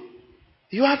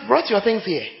 you have brought your things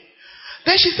here.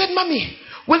 Then she said, Mommy,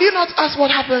 will you not ask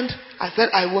what happened? I said,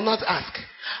 I will not ask.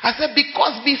 I said,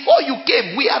 because before you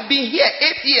came, we have been here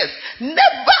 8 years.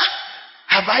 Never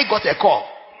have I got a call.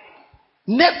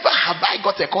 Never have I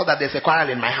got a call that there's a quarrel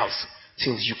in my house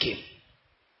till you came.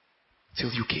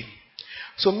 Till you came.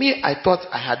 So me, I thought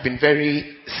I had been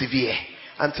very severe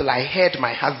until I heard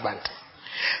my husband.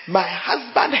 My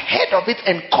husband heard of it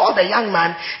and called the young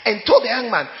man and told the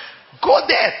young man, go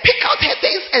there, pick out her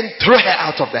things and throw her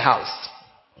out of the house.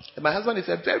 And my husband is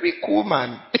a very cool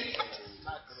man.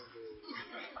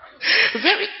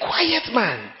 Very quiet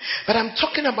man. But I'm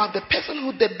talking about the person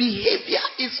who the behavior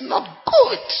is not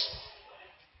good.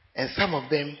 And some of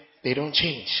them, they don't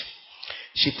change.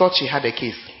 She thought she had a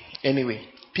case. Anyway,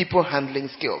 people handling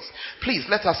skills. Please,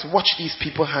 let us watch these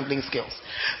people handling skills.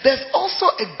 There's also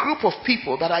a group of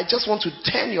people that I just want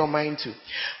to turn your mind to.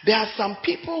 There are some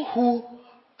people who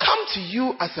come to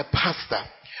you as a pastor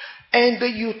and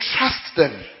you trust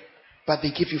them, but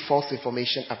they give you false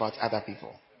information about other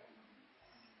people.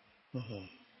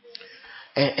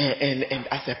 And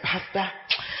as a pastor,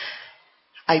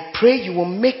 I pray you will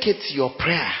make it your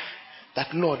prayer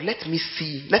that, Lord, let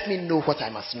me know what I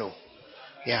must know.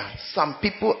 Yeah, some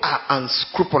people are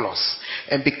unscrupulous,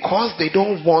 and because they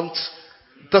don't want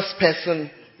this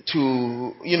person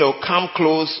to, come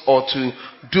close or to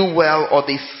do well, or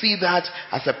they see that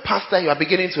as a pastor you are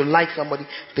beginning to like somebody,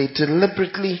 they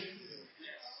deliberately,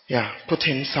 put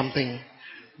in something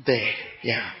there.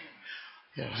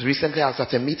 Recently I was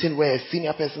at a meeting where a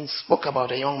senior person spoke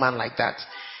about a young man like that,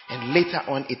 and later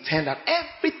on it turned out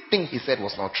everything he said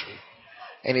was not true,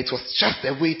 and it was just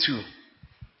a way to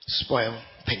spoil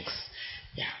things.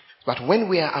 But when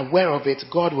we are aware of it,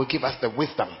 God will give us the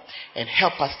wisdom and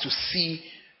help us to see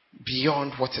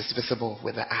beyond what is visible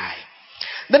with the eye.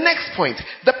 The next point,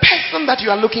 the person that you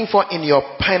are looking for in your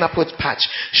pineapple patch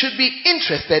should be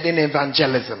interested in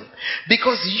evangelism,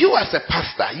 because you as a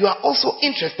pastor, you are also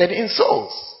interested in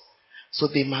souls. So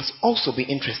they must also be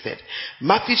interested.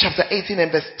 Matthew chapter 18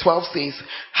 and verse 12 says,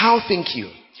 how think you?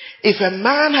 If a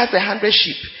man has 100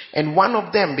 sheep and one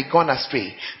of them be gone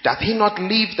astray, doth he not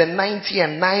leave the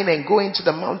 99 and go into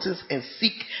the mountains and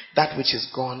seek that which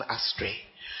is gone astray?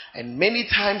 And many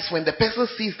times when the person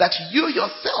sees that you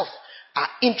yourself are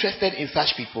interested in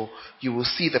such people, you will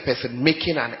see the person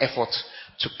making an effort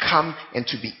to come and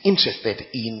to be interested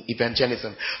in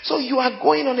evangelism. So you are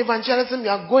going on evangelism, you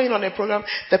are going on a program,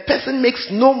 the person makes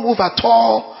no move at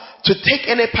all to take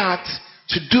any part,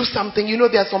 to do something.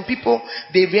 There are some people,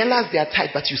 they realize they are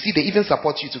tight, but you see they even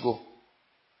support you to go.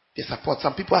 They support.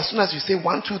 Some people, as soon as you say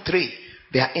 1, 2, 3,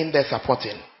 they are in there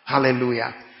supporting.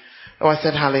 Hallelujah. Oh, I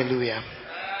said hallelujah.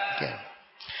 Yeah.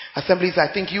 Assemblies,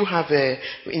 I think you have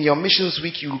in your missions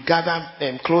week, you gather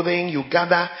clothing, you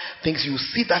gather things. You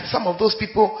see that some of those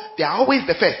people, they are always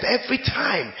the first. Every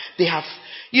time they have,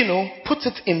 put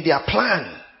it in their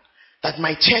plan that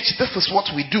my church, this is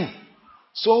what we do.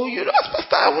 So, as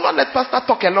pastor, I will not let pastor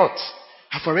talk a lot.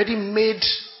 I've already made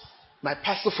my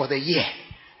pastor for the year.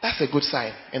 That's a good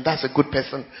sign, and that's a good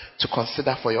person to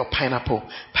consider for your pineapple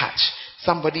patch.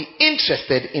 Somebody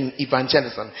interested in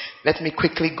evangelism. Let me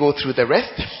quickly go through the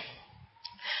rest.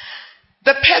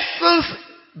 The person's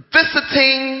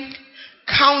visiting,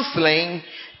 counseling,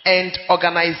 and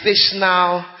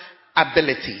organizational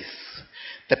abilities.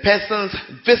 The person's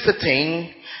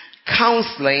visiting,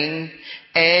 counseling,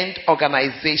 and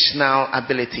organizational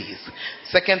abilities.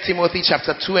 2 Timothy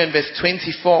chapter 2 and verse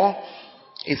 24.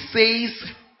 It says,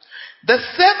 The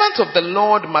servant of the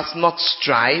Lord must not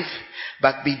strive,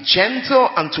 but be gentle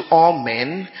unto all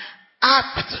men,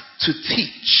 apt to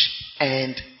teach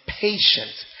and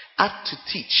patient. Apt to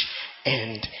teach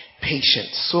and patient.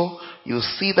 So you'll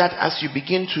see that as you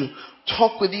begin to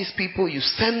talk with these people, you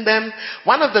send them.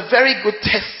 One of the very good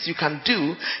tests you can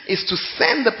do is to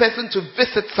send the person to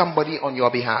visit somebody on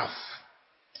your behalf.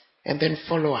 And then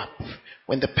follow up.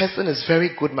 When the person is very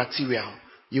good material,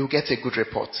 you'll get a good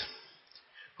report.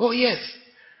 Oh yes,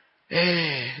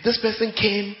 this person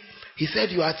came. He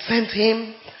said you had sent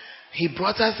him. He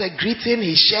brought us a greeting.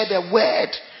 He shared a word.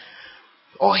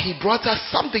 Or he brought us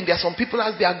something. There are some people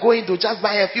as they are going to just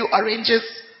buy a few oranges.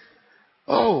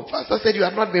 Oh, pastor said you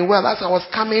had not been well as I was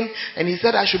coming. And he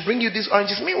said I should bring you these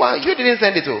oranges. Meanwhile, you didn't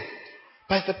send it to.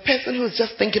 But it's the person who is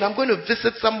just thinking, I'm going to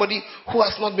visit somebody who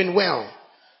has not been well.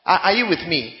 Are you with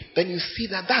me? Then you see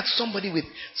that that's somebody with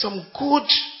some good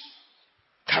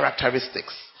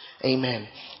characteristics. Amen.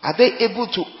 Are they able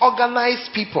to organize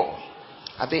people?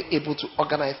 Are they able to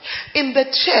organize? In the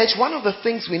church, one of the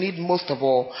things we need most of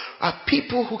all are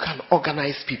people who can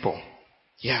organize people.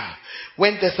 Yeah.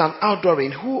 When there's an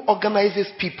outdooring, who organizes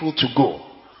people to go?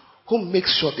 Who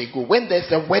makes sure they go? When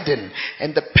there's a wedding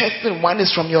and the person, one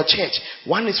is from your church,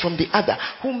 one is from the other,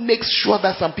 who makes sure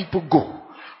that some people go?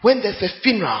 When there's a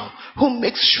funeral, who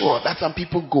makes sure that some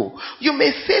people go? You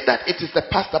may say that it is the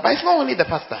pastor, but it's not only the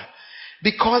pastor.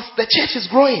 Because the church is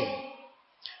growing.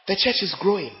 The church is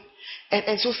growing.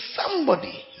 And so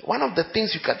somebody, one of the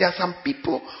things there are some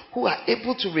people who are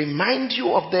able to remind you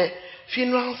of the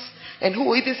funerals and who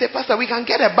will even say, Pastor, we can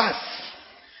get a bus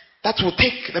that will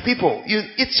take the people.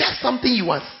 It's just something you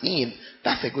are seeing.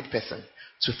 That's a good person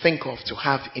to think of, to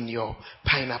have in your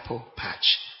pineapple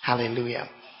patch. Hallelujah.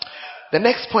 The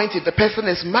next point, if the person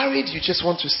is married, you just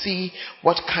want to see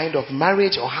what kind of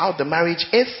marriage or how the marriage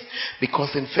is.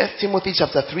 Because in 1 Timothy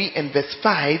chapter 3 and verse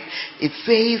 5, it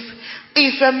says,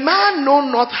 if a man know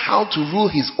not how to rule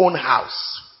his own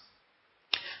house,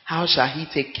 how shall he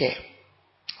take care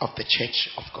of the church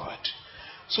of God?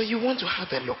 So you want to have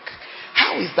a look.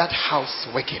 How is that house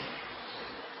working?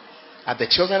 Are the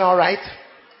children all right?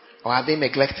 Or are they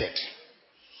neglected?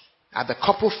 Are the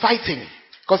couple fighting?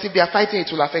 Because if they are fighting, it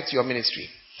will affect your ministry.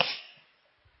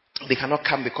 They cannot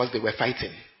come because they were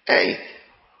fighting. Hey!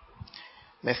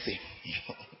 Mercy.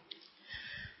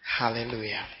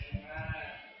 Hallelujah.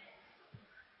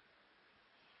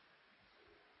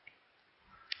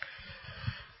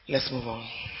 Let's move on.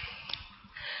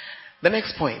 The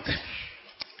next point.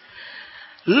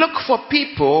 Look for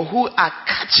people who are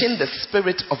catching the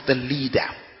spirit of the leader.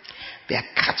 They are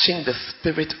catching the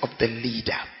spirit of the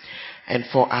leader. And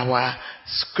for our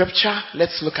scripture,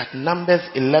 let's look at Numbers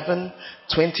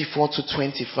 11:24 to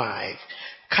 25.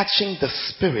 Catching the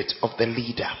spirit of the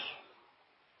leader.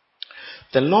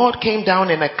 The Lord came down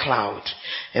in a cloud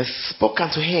and spoke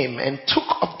unto him and took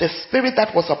of the spirit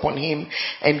that was upon him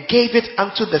and gave it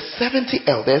unto the 70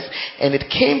 elders. And it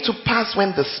came to pass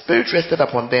when the spirit rested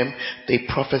upon them, they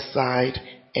prophesied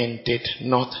and did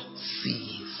not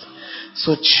cease.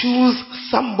 So choose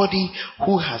somebody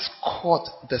who has caught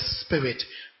the spirit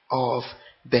of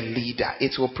the leader.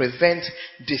 It will prevent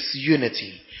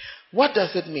disunity. What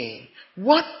does it mean?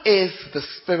 What is the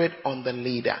spirit on the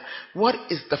leader? What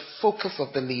is the focus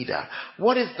of the leader?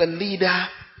 What is the leader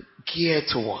geared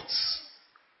towards?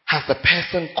 Has the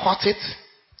person caught it?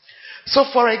 So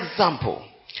for example,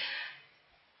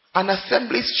 an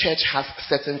Assemblies church has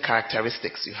certain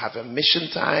characteristics. You have a mission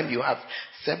time, you have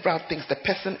several things. The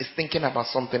person is thinking about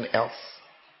something else.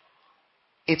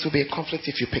 It will be a conflict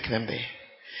if you pick them there.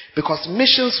 Because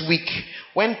missions week,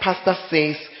 when pastor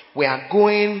says, we are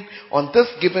going on this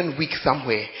given week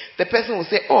somewhere, the person will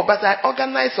say, oh, but I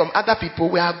organized some other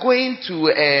people. We are going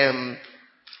to,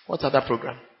 what other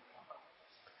program?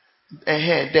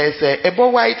 There's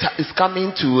Ebo White is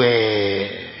coming to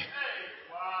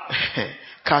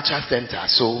culture center.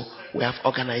 So we have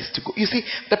organized to go. You see,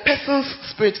 the person's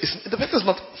spirit the person is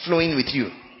not flowing with you.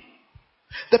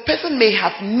 The person may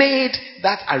have made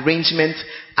that arrangement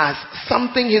as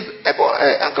something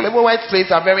Uncle Ebo White's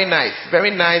place are very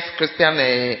nice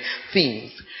Christian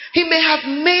themes. He may have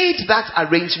made that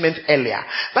arrangement earlier,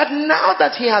 but now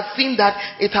that he has seen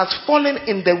that it has fallen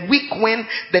in the week when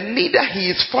the leader he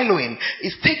is following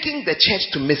is taking the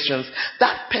church to missions,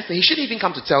 that person, he shouldn't even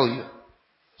come to tell you.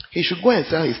 He should go and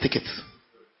sell his tickets.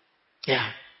 Yeah,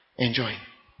 enjoy.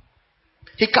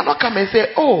 He cannot come and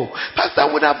say, oh,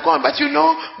 pastor would have gone, but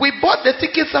we bought the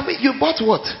tickets. You bought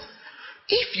what?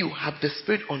 If you have the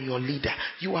spirit on your leader,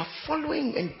 you are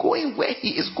following and going where he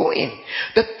is going.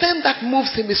 The thing that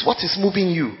moves him is what is moving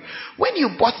you. When you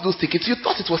bought those tickets, you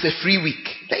thought it was a free week.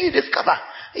 Then you discover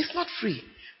It's not free.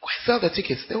 Go and sell the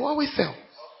tickets. They will always sell.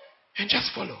 And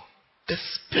just follow the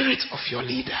spirit of your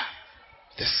leader.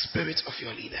 The spirit of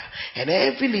your leader. And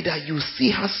every leader you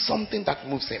see has something that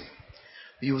moves him.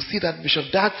 You will see that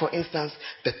Bishop Dag, for instance,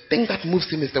 the thing that moves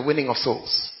him is the winning of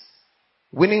souls.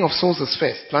 Winning of souls is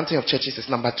first. Planting of churches is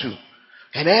number 2.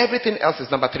 And everything else is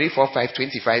number 3, 4, 5,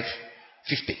 25,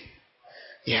 50.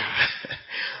 Yeah.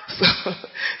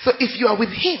 So if you are with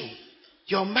him,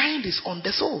 your mind is on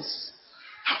the souls.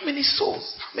 How many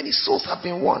souls? How many souls have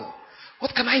been won?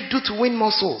 What can I do to win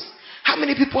more souls? How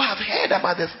many people have heard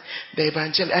about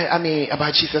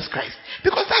about Jesus Christ?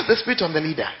 Because that's the spirit of the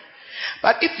leader.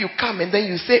 But if you come and then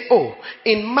you say, oh,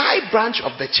 in my branch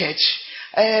of the church,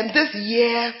 this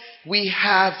year we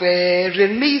have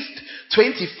released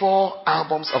 24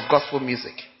 albums of gospel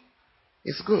music.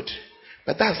 It's good.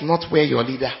 But that's not where your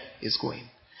leader is going.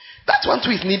 That one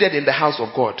too is needed in the house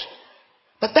of God.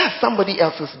 But that's somebody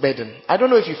else's burden. I don't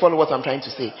know if you follow what I'm trying to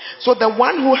say. So the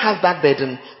one who has that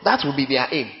burden, that will be their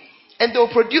aim. And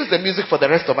they'll produce the music for the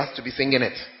rest of us to be singing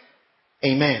it.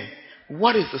 Amen.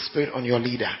 What is the spirit on your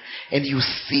leader? And you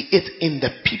see it in the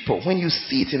people. When you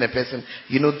see it in a person,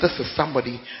 you know this is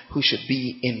somebody who should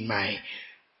be in my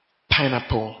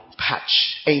pineapple patch.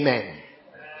 Amen.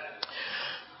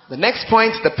 The next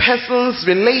point, the person's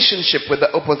relationship with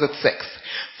the opposite sex.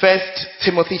 1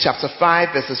 Timothy chapter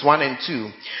 5 verses 1 and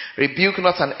 2. Rebuke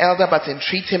not an elder, but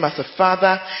entreat him as a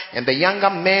father, and the younger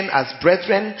men as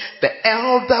brethren, the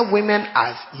elder women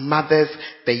as mothers,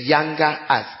 the younger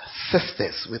as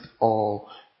sisters, with all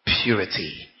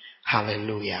purity.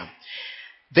 Hallelujah.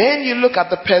 Then you look at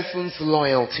the person's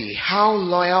loyalty. How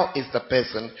loyal is the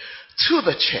person to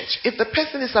the church? If the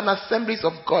person is an Assemblies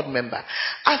of God member,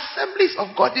 Assemblies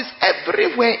of God is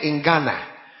everywhere in Ghana.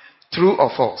 True or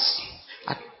false?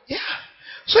 Yeah.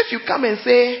 So if you come and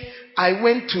say, I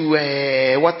went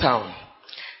to what town?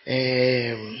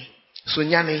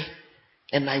 Sunyani,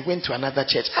 and I went to another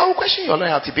church, I will question your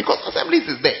loyalty because Assemblies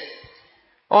is there.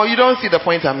 Or you don't see the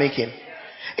point I'm making.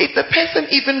 If the person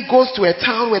even goes to a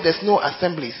town where there's no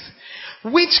Assemblies,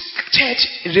 which church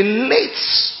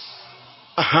relates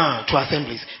to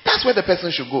Assemblies? That's where the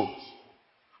person should go.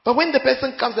 But when the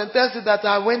person comes and tells you that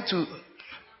I went to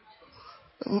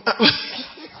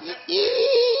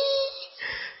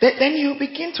then you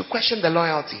begin to question the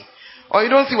loyalty. Or you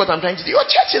don't see what I'm trying to do. Your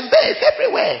church is there. It's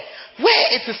everywhere.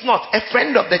 Where it is not, a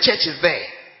friend of the church is there.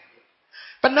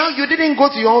 But now you didn't go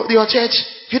to your church.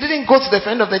 You didn't go to the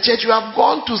friend of the church. You have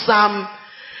gone to some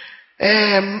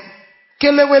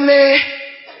Kelewele.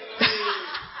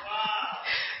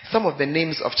 Some of the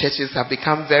names of churches have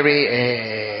become very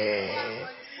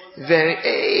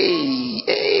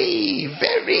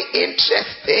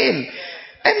interesting.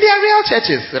 And they are real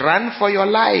churches. Run for your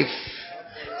life.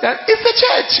 It's a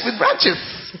church with branches.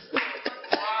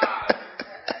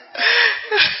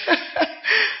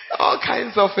 All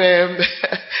kinds of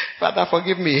Father,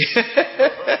 forgive me.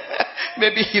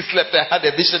 Maybe he slept, I had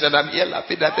a vision and I'm here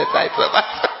laughing at the title.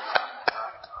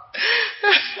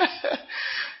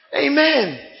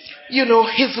 Amen. You know,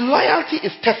 his loyalty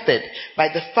is tested by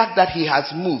the fact that he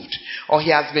has moved or he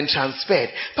has been transferred.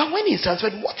 But when he's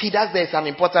transferred, what he does there is an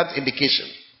important indication.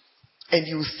 And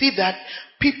you see that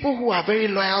people who are very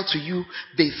loyal to you,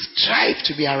 they strive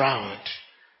to be around.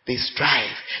 They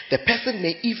strive. The person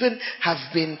may even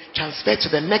have been transferred to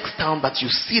the next town, but you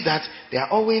see that they are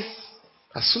always,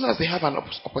 as soon as they have an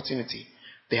opportunity,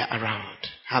 they are around.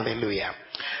 Hallelujah.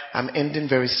 I'm ending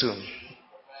very soon.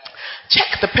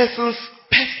 Check the person's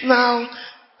personal,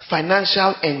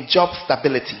 financial, and job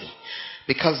stability.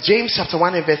 Because James chapter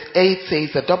 1 and verse 8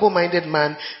 says, a double-minded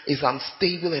man is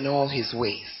unstable in all his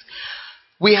ways.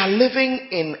 We are living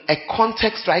in a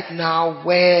context right now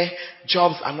where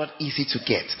jobs are not easy to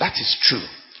get. That is true.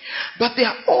 But there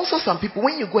are also some people,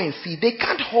 when you go and see, they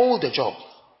can't hold a job.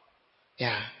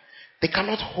 Yeah. They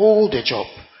cannot hold a job.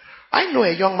 I know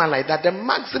a young man like that. The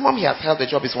maximum he has held a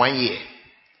job is 1 year.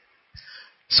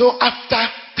 So after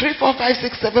 3, 4, 5,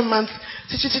 6, 7 months,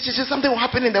 something will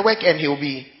happen in the work and he'll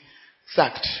be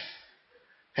sacked.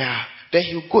 Yeah. Then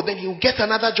he'll go, then he'll get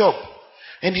another job.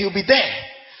 And he'll be there.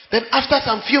 Then after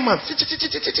some few months,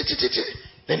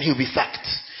 then he'll be sacked.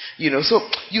 You know, so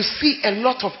you see a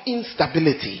lot of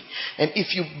instability. And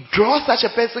if you draw such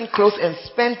a person close and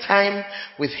spend time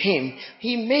with him,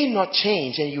 he may not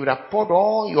change and you would have poured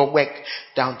all your work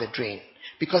down the drain.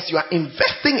 Because you are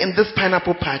investing in this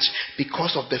pineapple patch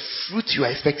because of the fruit you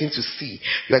are expecting to see.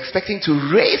 You are expecting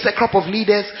to raise a crop of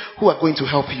leaders who are going to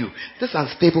help you. This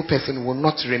unstable person will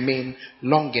not remain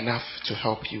long enough to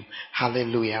help you.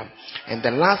 Hallelujah. And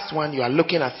the last one, you are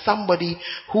looking at somebody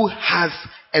who has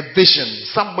a vision.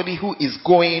 Somebody who is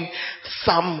going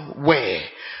somewhere.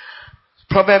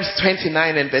 Proverbs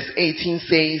 29 and verse 18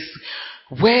 says,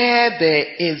 where there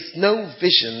is no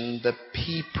vision, the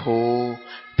people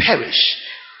perish.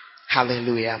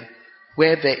 Hallelujah.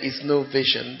 Where there is no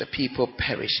vision, the people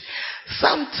perish.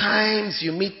 Sometimes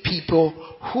you meet people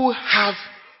who have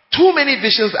too many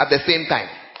visions at the same time.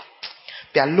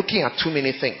 They are looking at too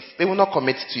many things. They will not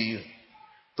commit to you.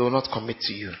 They will not commit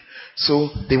to you. So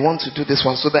they want to do this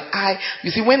one. So the eye,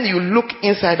 you see, when you look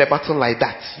inside a bottle like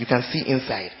that, you can see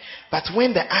inside. But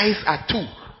when the eyes are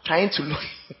trying to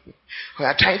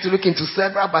look into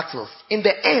several battles, in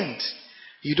the end,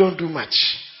 you don't do much.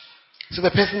 So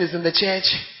the person is in the church,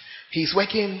 he's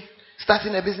working,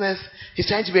 starting a business, he's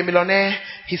trying to be a millionaire,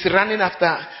 he's running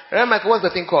after, remember what's the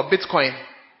thing called? Bitcoin.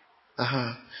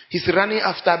 He's running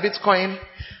after Bitcoin,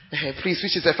 please,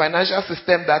 which is a financial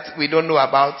system that we don't know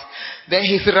about. Then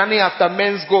he's running after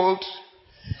men's gold.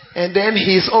 And then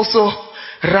he's also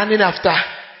running after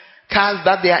cars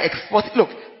that they are exporting. Look,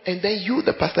 and then you,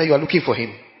 the pastor, you are looking for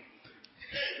him.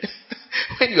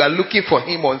 When you are looking for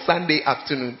him on Sunday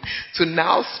afternoon to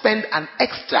now spend an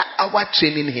extra hour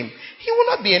training him, he will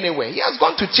not be anywhere. He has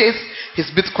gone to chase his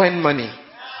Bitcoin money,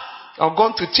 or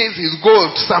gone to chase his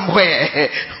gold somewhere,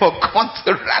 or gone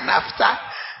to run after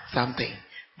something.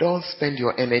 Don't spend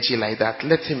your energy like that.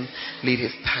 Let him lead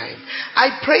his time.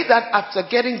 I pray that after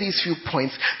getting these few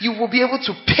points, you will be able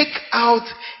to pick out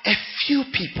a few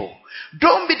people.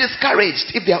 Don't be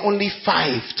discouraged if there are only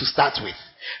 5 to start with.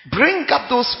 Bring up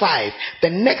those 5. The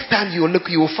next time you look,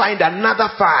 you will find another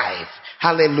 5.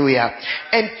 Hallelujah.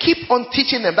 And keep on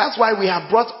teaching them. That's why we have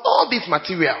brought all these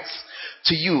materials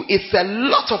to you. It's a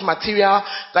lot of material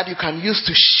that you can use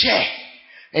to share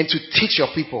and to teach your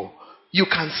people. You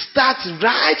can start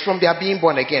right from their being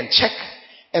born again. Check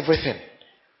everything.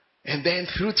 And then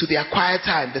through to their quiet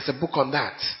time. There's a book on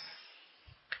that.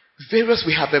 Various,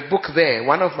 we have a book there.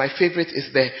 One of my favorites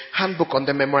is the handbook on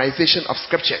the memorization of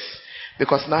scriptures.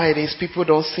 Because nowadays people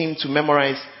don't seem to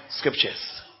memorize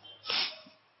scriptures.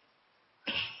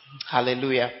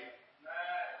 Hallelujah.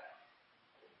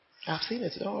 I've seen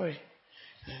it, don't worry.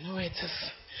 I know it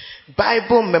is.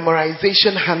 Bible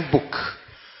memorization handbook.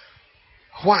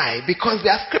 Why? Because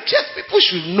there are scriptures people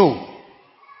should know,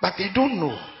 but they don't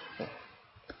know.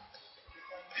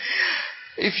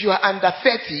 If you are under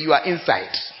 30, you are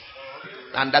inside.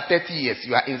 Under 30 years,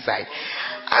 you are inside.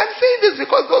 I'm saying this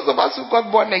because those of us who got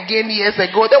born again years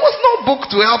ago, there was no book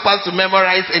to help us to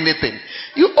memorize anything.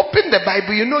 You open the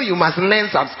Bible, you know you must learn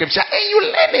some scripture, and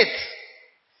you learn it.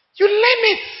 You learn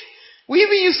it. We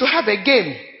even used to have a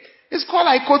game. It's called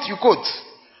I quote, you quote.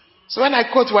 So when I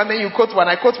quote one, then you quote one,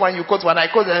 I quote one, you quote one, I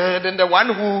quote, then the one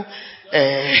who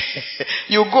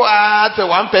you go at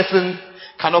one person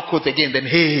cannot quote again, then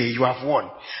hey, you have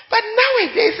won. But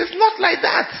nowadays it's not like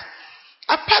that.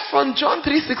 Apart from John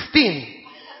 3:16,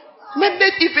 maybe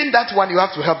even that one you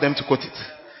have to help them to quote it.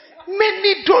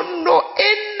 Many don't know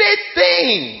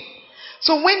anything.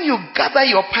 So when you gather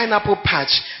your pineapple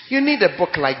patch, you need a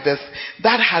book like this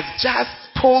that has just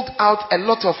pulled out a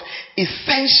lot of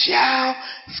essential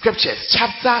scriptures.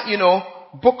 Chapter,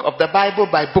 book of the Bible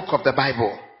by book of the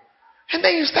Bible. And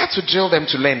then you start to drill them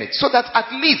to learn it. So that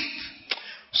at least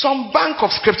some bank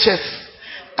of scriptures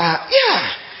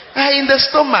in the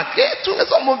stomach.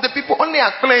 Some of the people only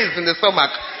are cleansed in the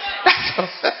stomach.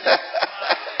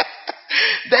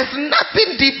 There's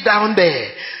nothing deep down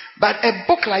there. But a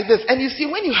book like this, and you see,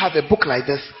 when you have a book like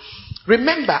this,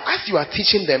 remember, as you are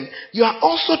teaching them, you are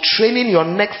also training your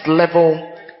next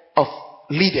level of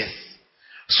leaders.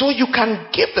 So you can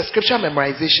give the scripture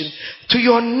memorization to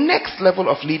your next level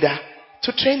of leader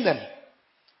to train them.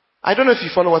 I don't know if you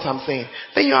follow what I'm saying.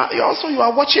 Then you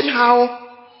are watching how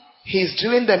he's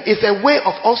doing them. It's a way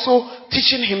of also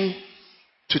teaching him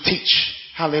to teach.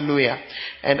 Hallelujah.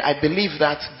 And I believe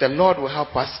that the Lord will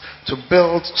help us to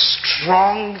build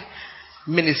stronger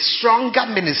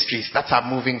ministries that are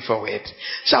moving forward.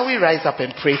 Shall we rise up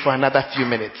and pray for another few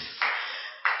minutes?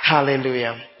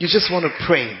 Hallelujah. You just want to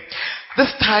pray.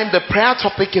 This time the prayer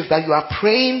topic is that you are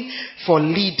praying for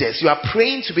leaders. You are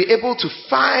praying to be able to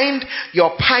find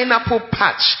your pineapple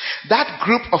patch. That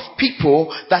group of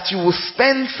people that you will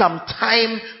spend some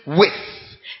time with.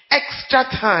 Extra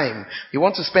time. You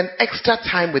want to spend extra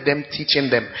time with them, teaching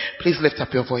them. Please lift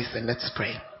up your voice and let's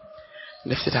pray.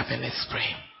 Lift it up and let's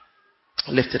pray.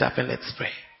 Lift it up and let's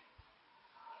pray.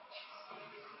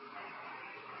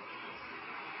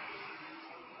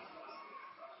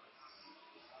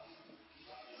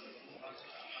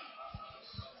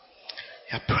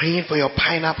 You're praying for your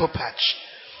pineapple patch.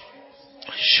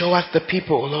 Show us the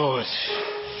people, Lord.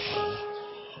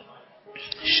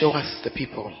 Show us the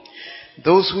people.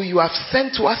 Those who you have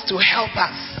sent to us to help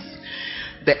us.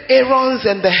 The Aarons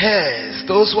and the Hurs.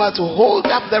 Those who are to hold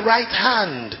up the right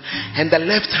hand and the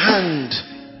left hand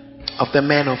of the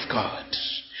men of God.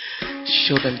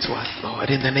 Show them to us, Lord,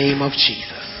 in the name of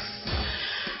Jesus.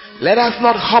 Let us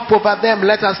not hop over them.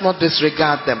 Let us not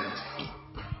disregard them.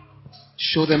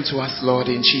 Show them to us, Lord,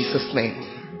 in Jesus' name.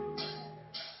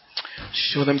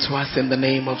 Show them to us in the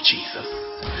name of Jesus.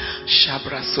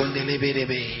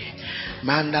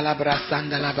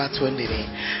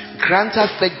 Grant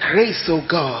us the grace, O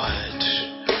God,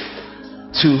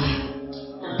 to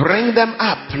bring them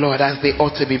up, Lord, as they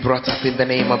ought to be brought up in the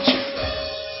name of Jesus.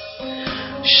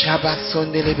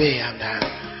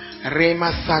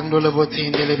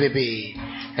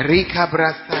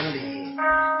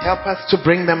 Help us to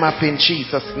bring them up in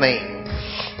Jesus' name.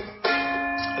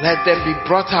 Let them be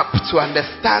brought up to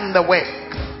understand the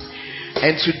work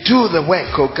and to do the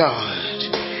work, O God.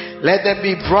 Let them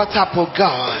be brought up, O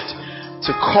God,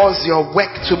 to cause your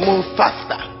work to move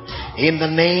faster. In the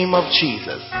name of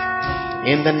Jesus.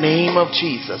 In the name of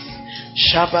Jesus.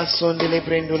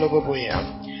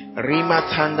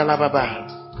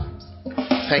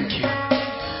 Thank you.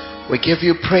 We give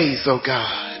you praise, O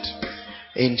God.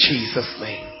 In Jesus'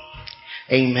 name.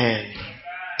 Amen.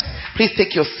 Please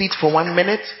take your seat for 1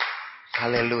 minute.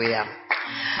 Hallelujah.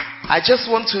 I just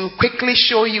want to quickly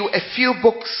show you a few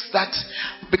books that,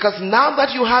 because now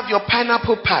that you have your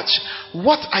pineapple patch,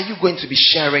 what are you going to be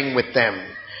sharing with them?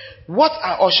 What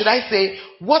are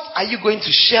you going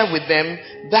to share with them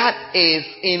that is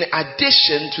in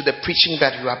addition to the preaching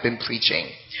that you have been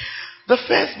preaching? The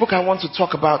first book I want to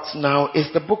talk about now is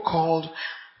the book called,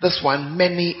 this one,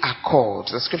 Many Are Called.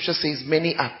 The scripture says,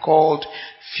 many are called,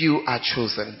 few are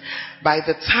chosen. By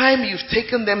the time you've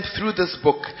taken them through this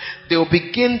book, they'll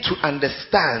begin to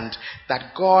understand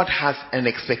that God has an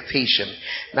expectation.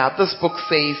 Now, this book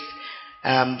says,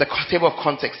 the table of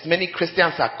context, many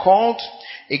Christians are called.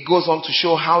 It goes on to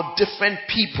show how different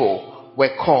people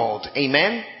were called.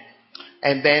 Amen?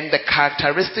 And then the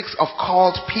characteristics of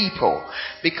called people.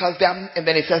 And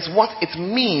then it says what it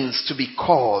means to be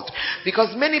called.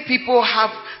 Because many people have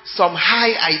some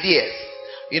high ideas.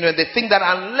 They think that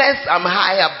unless I'm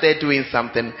high up there doing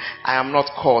something, I am not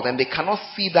called. And they cannot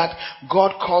see that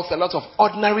God calls a lot of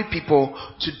ordinary people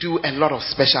to do a lot of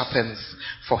special things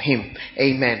for Him.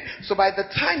 Amen. So by the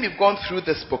time you've gone through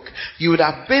this book, you would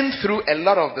have been through a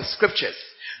lot of the scriptures,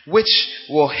 which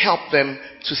will help them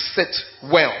to sit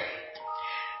well.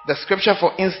 The scripture,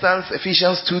 for instance,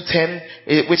 Ephesians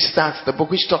 2:10, which starts the book,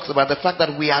 which talks about the fact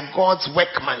that we are God's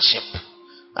workmanship.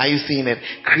 Are you seeing it?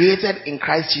 Created in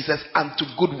Christ Jesus unto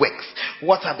good works.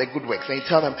 What are the good works? And you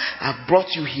tell them, I've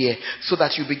brought you here so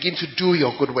that you begin to do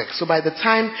your good works. So by the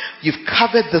time you've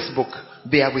covered this book,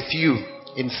 they are with you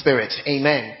in spirit.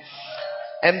 Amen.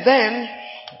 And then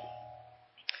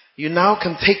you now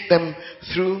can take them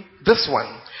through this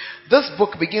one. This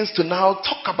book begins to now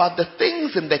talk about the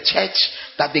things in the church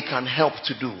that they can help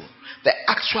to do. The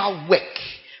actual work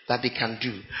that they can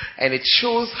do. And it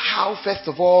shows how, first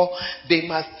of all, they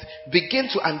must begin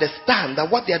to understand that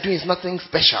what they are doing is nothing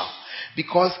special.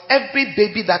 Because every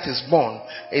baby that is born,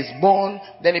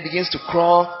 then it begins to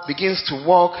crawl, begins to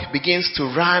walk, begins to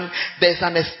run. There's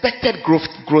an expected growth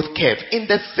curve. In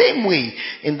the same way,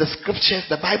 in the scriptures,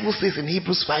 the Bible says in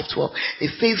Hebrews 5:12,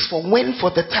 it says,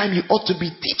 for the time you ought to be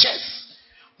teachers,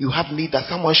 you have need that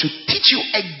someone should teach you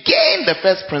again the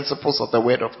first principles of the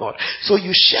word of God. So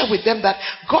you share with them that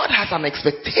God has an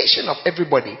expectation of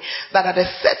everybody, that at a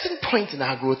certain point in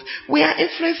our growth, we are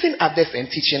influencing others and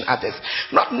teaching others.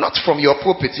 Not from your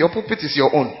pulpit. Your pulpit is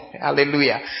your own.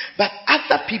 Hallelujah. But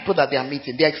other people that they are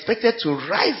meeting, they are expected to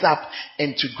rise up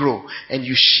and to grow. And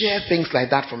you share things like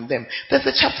that from them. There's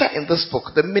a chapter in this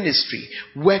book, the ministry,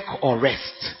 work or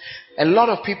rest. A lot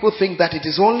of people think that it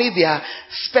is only their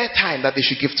spare time that they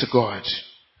should give to God.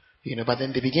 But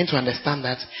then they begin to understand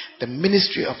that the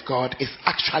ministry of God is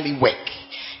actually work.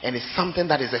 And it's something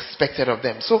that is expected of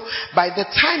them. So by the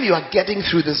time you are getting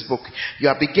through this book, you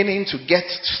are beginning to get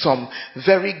some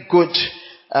very good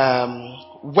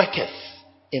workers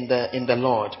in the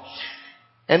Lord.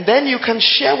 And then you can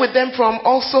share with them from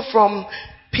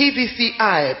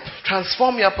PVCI,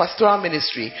 Transform Your Pastoral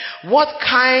Ministry. What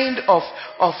kind of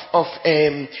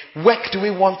work do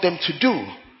we want them to do?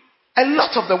 A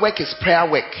lot of the work is prayer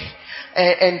work.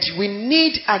 And we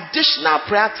need additional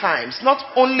prayer times. Not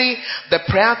only the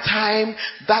prayer time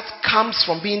that comes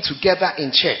from being together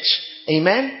in church.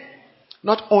 Amen?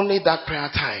 Not only that prayer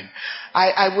time.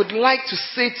 I would like to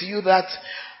say to you that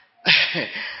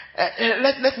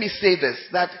let me say this,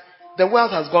 that the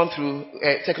world has gone through,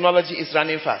 technology is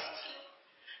running fast.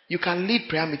 You can lead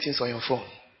prayer meetings on your phone.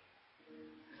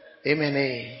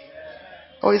 Amen.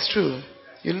 Oh, it's true.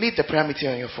 You lead the prayer meeting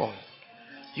on your phone.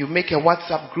 You make a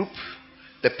WhatsApp group.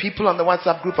 The people on the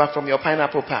WhatsApp group are from your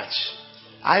pineapple patch.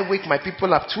 I wake my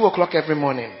people up 2 o'clock every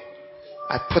morning.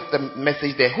 I put the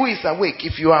message there. Who is awake?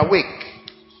 If you are awake,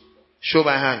 show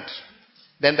my hand.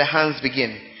 Then the hands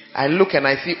begin. I look and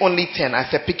I see only 10. I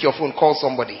say, pick your phone, call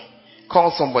somebody.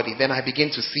 Call somebody. Then I begin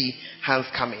to see hands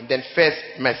coming. Then first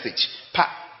message.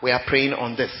 We are praying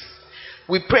on this.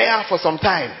 We pray for some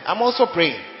time. I'm also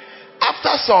praying.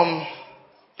 After some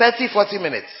 30, 40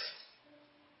 minutes.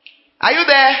 Are you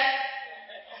there?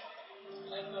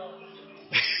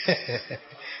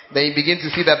 Then you begin to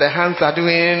see that the hands are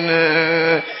doing.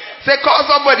 Say, call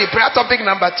somebody. Prayer topic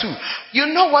number 2. You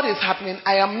know what is happening?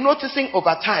 I am noticing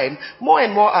over time, more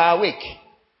and more are awake.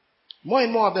 More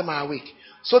and more of them are awake.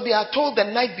 So they are told the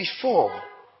night before.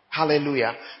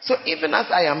 Hallelujah. So even as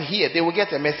I am here, they will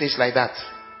get a message like that.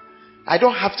 I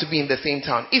don't have to be in the same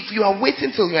town. If you are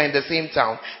waiting till you are in the same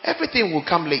town, everything will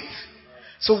come late.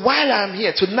 So while I am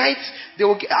here tonight, they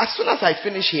will. As soon as I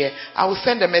finish here, I will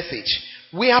send a message.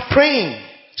 We are praying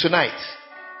tonight.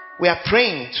 We are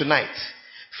praying tonight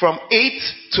from 8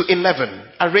 to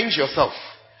 11. Arrange yourself.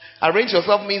 Arrange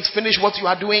yourself means finish what you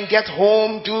are doing, get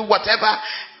home, do whatever.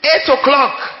 8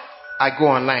 o'clock, I go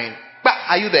online. But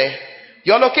are you there?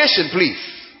 Your location, please.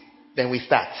 Then we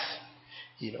start.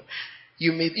 You know,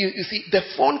 you see, the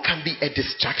phone can be a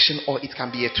distraction or it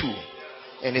can be a tool,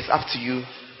 and it's up to you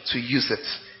to use it.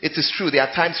 It is true. There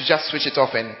are times you just switch it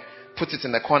off and put it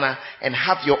in the corner and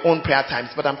have your own prayer times.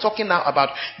 But I'm talking now about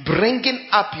bringing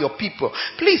up your people.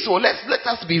 Please, let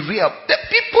us be real. The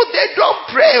people, they don't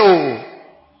pray.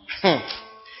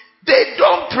 They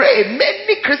don't pray.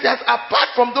 Many Christians, apart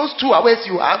from those 2 hours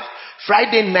you have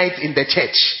Friday night in the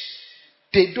church,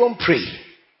 they don't pray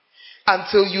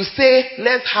until you say,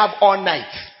 let's have all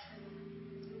night.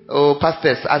 Oh,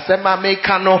 pastors, Asema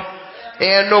Mekano.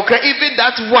 Even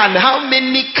that one, how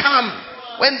many come?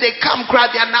 When they come,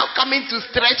 they are now coming to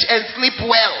stretch and sleep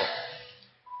well.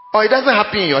 Or it doesn't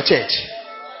happen in your church.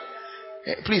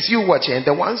 Please, you watch it. And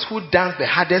the ones who dance the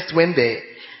hardest when they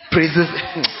praises,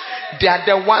 they are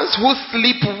the ones who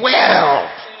sleep well.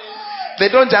 They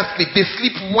don't just sleep, they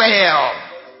sleep well.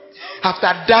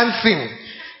 After dancing,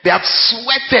 they have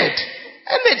sweated.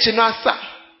 Energy,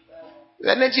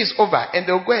 the energy is over, and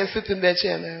they'll go and sit in their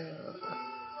chair.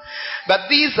 But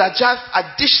these are just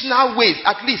additional ways.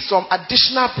 At least some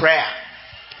additional prayer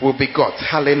will be got.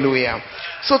 Hallelujah.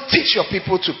 So teach your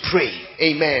people to pray.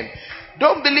 Amen.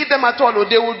 Don't believe them at all.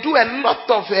 They will do a lot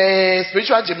of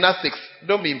spiritual gymnastics.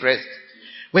 Don't be impressed.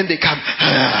 When they come,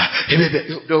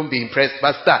 don't be impressed,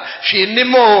 Pastor.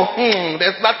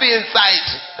 There's nothing inside.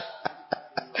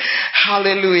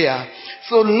 Hallelujah.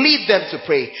 So lead them to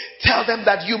pray. Tell them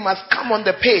that you must come on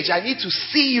the page. I need to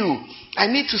see you. I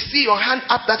need to see your hand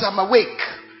up that I'm awake.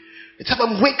 Tell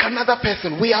them, wake another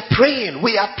person. We are praying.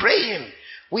 We are praying.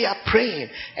 We are praying.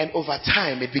 And over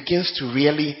time, it begins to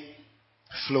really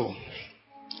flow.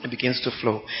 It begins to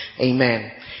flow.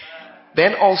 Amen.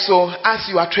 Then also, as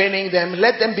you are training them,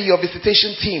 let them be your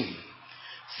visitation team.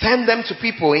 Send them to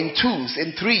people in 2s,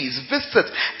 in 3s.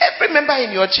 Visit every member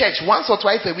in your church once or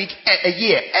twice a week, a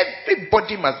year.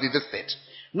 Everybody must be visited.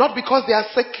 Not because they are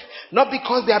sick, not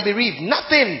because they are bereaved.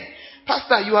 Nothing.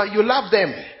 Pastor, you love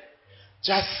them.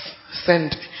 Just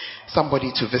send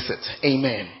somebody to visit.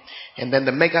 Amen. And then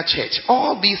the mega church.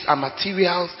 All these are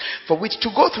materials for which to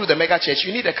go through the mega church.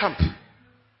 You need a camp.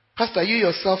 Pastor, you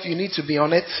yourself, you need to be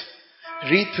on it.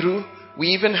 Read through. We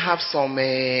even have some...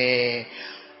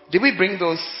 did we bring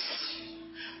those?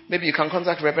 Maybe you can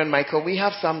contact Reverend Michael. We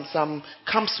have some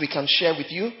camps we can share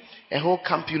with you. A whole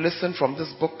camp you listen from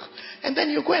this book. And then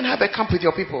you go and have a camp with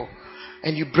your people.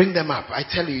 And you bring them up. I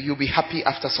tell you, you'll be happy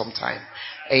after some time.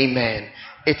 Amen.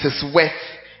 It is worth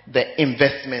the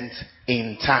investment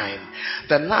in time.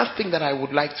 The last thing that I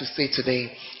would like to say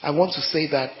today, I want to say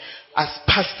that as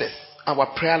pastors, our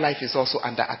prayer life is also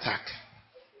under attack.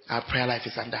 Our prayer life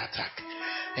is under attack.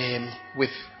 With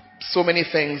so many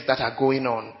things that are going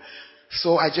on.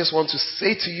 So I just want to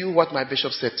say to you what my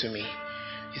bishop said to me.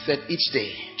 He said, each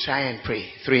day, try and pray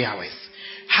 3 hours.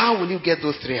 How will you get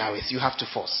those 3 hours? You have to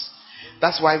force.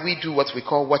 That's why we do what we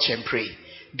call watch and pray.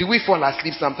 Do we fall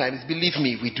asleep sometimes? Believe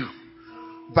me, we do.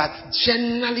 But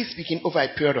generally speaking, over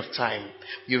a period of time,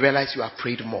 you realize you have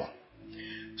prayed more.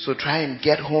 So try and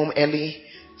get home early,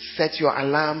 set your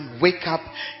alarm, wake up,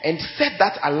 and set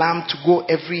that alarm to go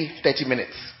every 30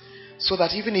 minutes. so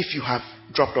that even if you have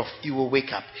dropped off, you will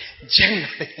wake up.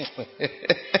 Generally.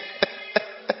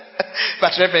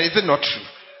 But Reverend, is it not true?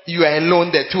 You are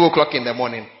alone there 2 o'clock in the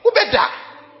morning. Who better?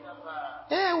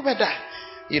 Yeah, who better?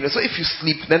 So if you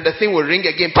sleep, then the thing will ring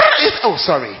again. Oh,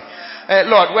 sorry.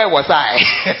 Lord, where was I?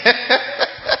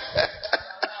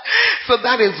 So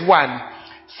that is one.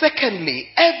 Secondly,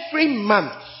 every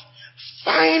month,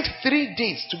 find 3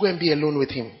 days to go and be alone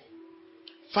with him.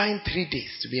 Find 3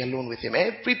 days to be alone with him.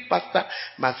 Every pastor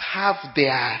must have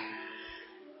their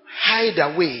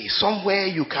hideaway, somewhere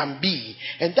you can be.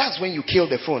 And that's when you kill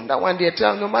the phone. That one day,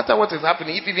 tell no matter what is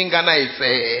happening, if even Ghana is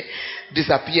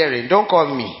disappearing, don't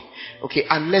call me. Okay,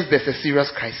 unless there's a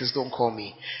serious crisis, don't call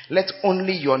me. Let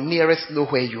only your nearest know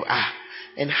where you are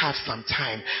and have some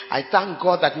time. I thank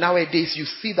God that nowadays you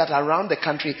see that around the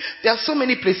country, there are so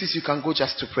many places you can go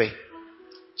just to pray.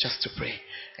 Just to pray.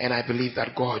 And I believe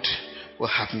that God will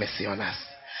have mercy on us.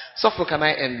 So, can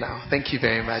I end now? Thank you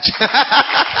very much.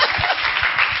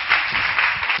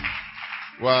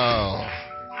 Wow.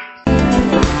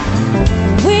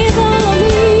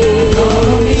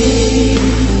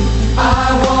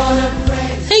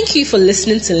 Thank you for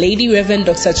listening to Lady Reverend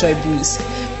Dr. Joy Bruce.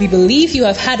 We believe you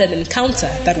have had an encounter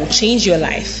that will change your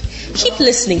life. Keep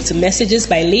listening to messages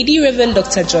by Lady Reverend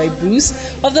Dr. Joy Bruce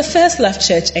of the First Love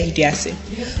Church, Ediasi.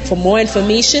 For more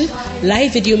information,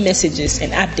 live video messages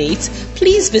and updates,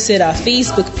 please visit our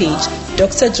Facebook page,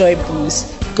 Dr. Joy Bruce.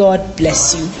 God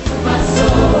bless you.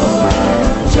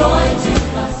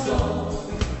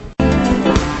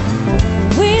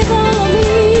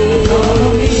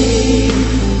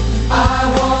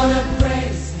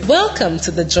 Welcome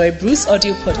to the Joy Bruce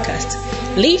audio podcast.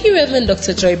 Lady Reverend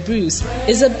Dr. Joy Bruce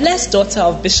is a blessed daughter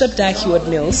of Bishop Dag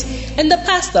Heward-Mills and the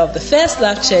pastor of the First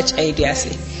Love Church,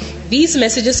 Ediasi. These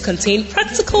messages contain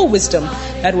practical wisdom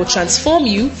that will transform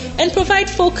you and provide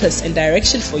focus and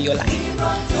direction for your life.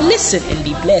 Listen and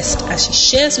be blessed as she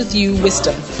shares with you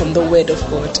wisdom from the Word of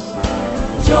God.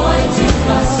 Joy to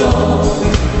my soul.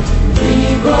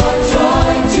 We brought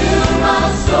joy to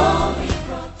my soul.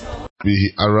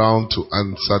 Be around to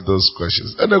answer those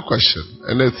questions. Any question,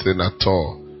 anything at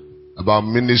all about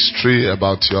ministry,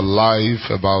 about your life,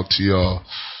 about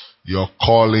your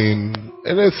calling,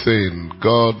 anything,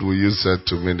 God will use it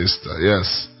to minister.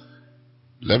 Yes.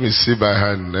 Let me see by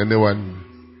hand. Anyone?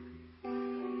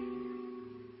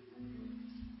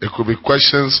 It could be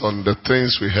questions on the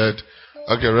things we heard.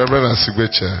 Okay, Reverend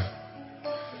Asigbeche,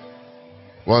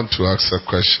 want to ask a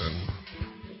question.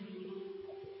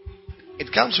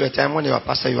 It comes to a time when you are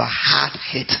pastor, you are hard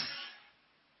hit.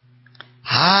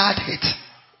 Hard hit.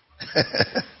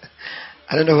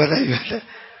 I don't know whether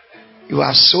you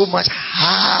are so much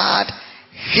hard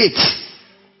hit.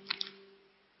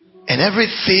 And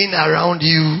everything around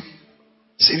you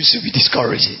seems to be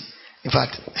discouraging. In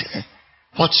fact,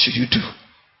 what should you do?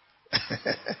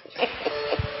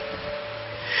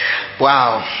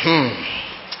 Wow.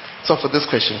 So for this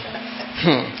question,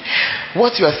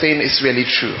 what you are saying is really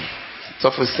true. So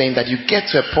for saying that you get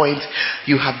to a point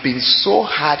you have been so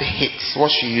hard hit, what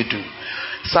should you do?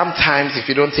 Sometimes if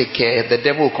you don't take care, the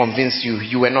devil will convince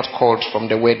you were not called from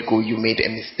the word go, you made a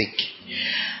mistake.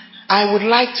 I would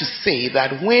like to say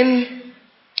that when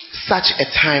such a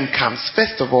time comes,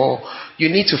 first of all, you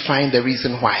need to find the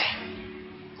reason why.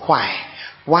 Why?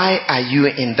 Why are you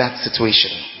in that situation?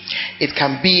 It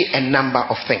can be a number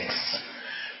of things.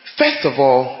 First of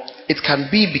all, it can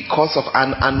be because of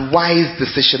an unwise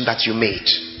decision that you made.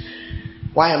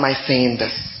 Why am I saying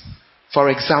this? For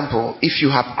example, if you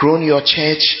have grown your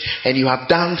church and you have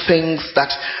done things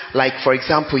that, like for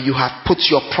example, you have put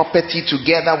your property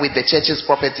together with the church's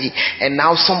property and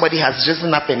now somebody has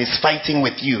risen up and is fighting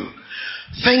with you.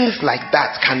 Things like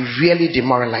that can really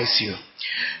demoralize you.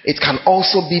 It can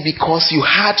also be because you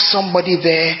had somebody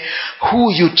there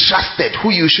who you trusted,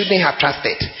 who you shouldn't have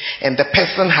trusted, and the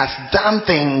person has done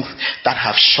things that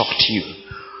have shocked you.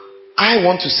 I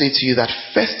want to say to you that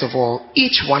first of all,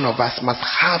 each one of us must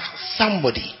have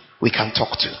somebody we can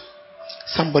talk to,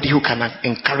 somebody who can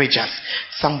encourage us,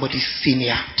 somebody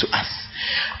senior to us.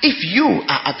 If you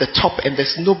are at the top and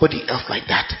there's nobody else like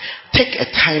that, take a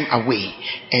time away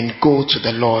and go to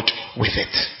the Lord with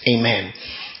it. Amen.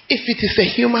 If it is a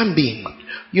human being,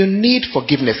 you need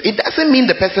forgiveness. It doesn't mean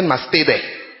the person must stay there.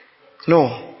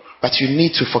 No, but you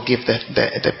need to forgive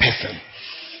the person.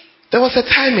 There was a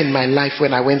time in my life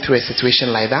when I went through a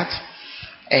situation like that,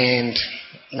 and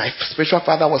my spiritual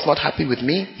father was not happy with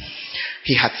me.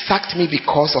 He had sacked me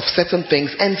because of certain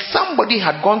things, and somebody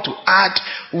had gone to add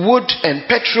wood and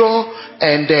petrol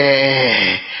and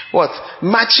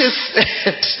matches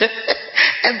and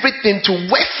everything to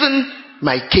worsen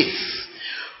my case.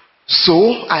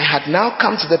 So I had now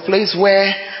come to the place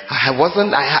where I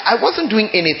wasn't doing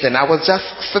anything. I was just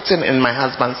sitting in my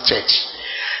husband's church.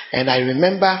 And I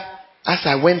remember as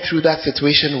I went through that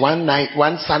situation one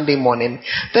Sunday morning,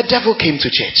 the devil came to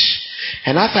church.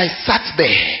 And as I sat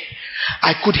there,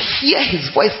 I could hear his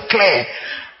voice clear.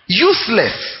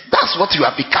 Useless. That's what you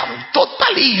have become.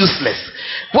 Totally useless.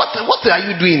 What are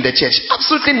you doing in the church?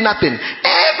 Absolutely nothing.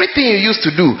 Everything you used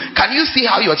to do. Can you see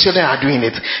how your children are doing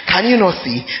it? Can you not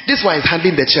see? This one is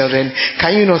handling the children.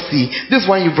 Can you not see? This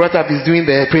one you brought up is doing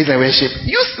the praise and worship.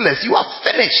 Useless. You are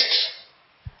finished.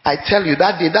 I tell you,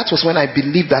 that day, that was when I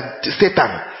believed that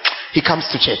Satan, he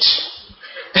comes to church.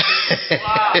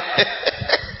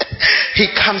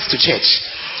 He comes to church.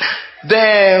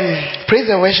 The praise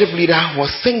and worship leader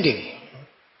was singing.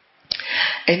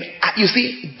 And you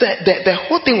see, the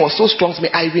whole thing was so strong to me.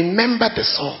 I remember the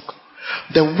song.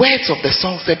 The words of the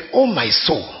song said, "Oh my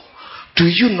soul, do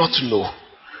you not know?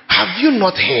 Have you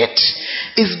not heard?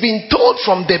 It's been told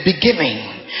from the beginning.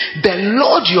 The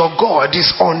Lord your God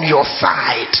is on your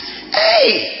side."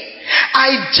 Hey!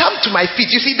 I jumped to my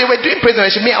feet. You see, they were doing praise and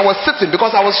worship. Me, I was sitting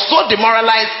because I was so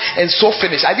demoralized and so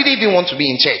finished. I didn't even want to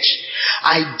be in church.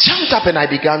 I jumped up and I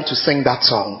began to sing that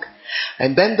song.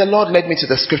 And then the Lord led me to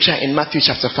the scripture in Matthew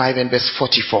chapter 5 and verse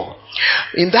 44.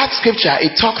 In that scripture,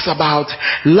 it talks about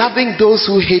loving those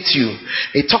who hate you.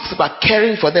 It talks about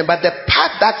caring for them. But the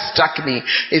part that struck me,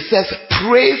 it says,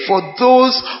 pray for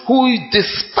those who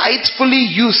despitefully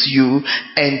use you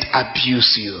and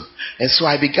abuse you. And so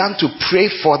I began to pray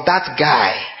for that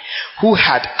guy who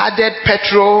had added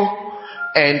petrol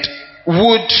and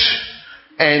wood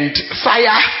and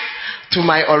fire to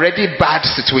my already bad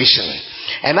situation.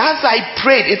 And as I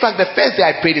prayed, in fact, the first day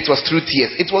I prayed, it was through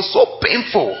tears. It was so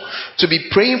painful to be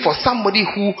praying for somebody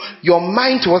who your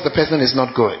mind towards the person is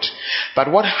not good.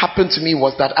 But what happened to me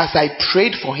was that as I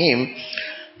prayed for him,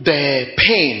 the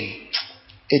pain,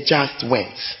 it just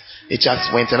went. It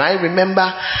just went. And I remember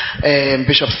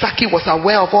Bishop Saki was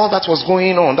aware of all that was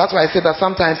going on. That's why I said that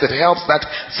sometimes it helps that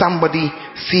somebody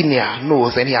senior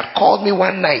knows. And he had called me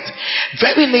one night,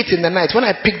 very late in the night. When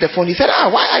I picked the phone, he said,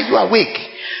 why are you awake?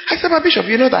 I said, but Bishop,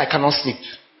 you know that I cannot sleep.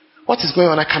 What is going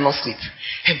on? I cannot sleep.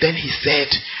 And then he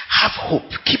said, have hope.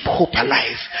 Keep hope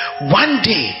alive. One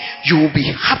day you will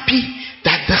be happy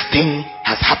that this thing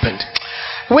has happened.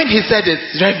 When he said it,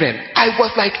 Reverend, I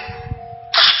was like,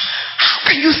 how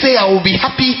can you say I will be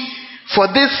happy for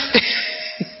this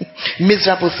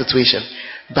miserable situation?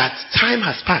 But time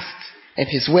has passed and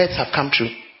his words have come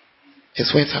true.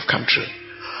 His words have come true.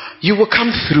 You will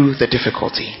come through the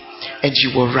difficulty and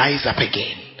you will rise up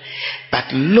again.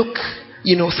 But look,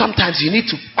 sometimes you need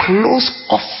to close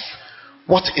off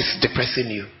what is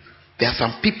depressing you. There are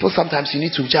some people, sometimes you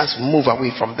need to just move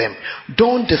away from them.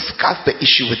 Don't discuss the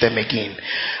issue with them again.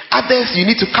 Others, you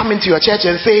need to come into your church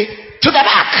and say, to the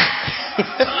back.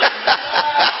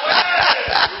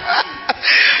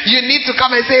 You need to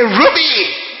come and say,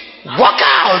 Ruby, walk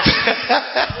out.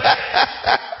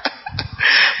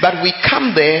 But we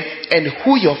come there, and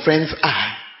who your friends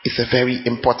are is a very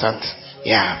important.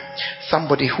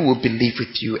 Somebody who will believe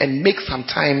with you and make some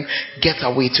time, get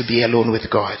away to be alone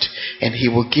with God, and he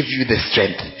will give you the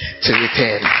strength to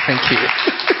return. Thank you.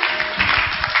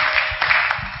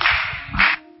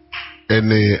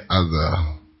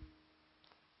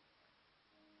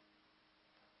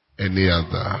 Any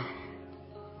other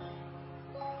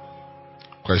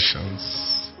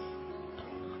questions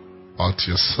about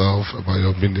yourself, about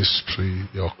your ministry,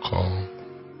 your call?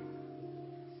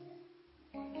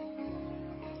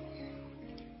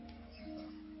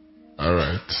 All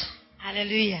right.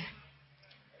 Hallelujah.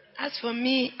 As for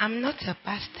me, I'm not a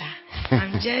pastor.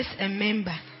 I'm just a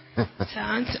member. So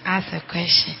I want to ask a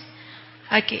question.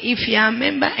 Okay, if you are a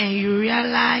member and you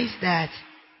realize that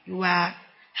you are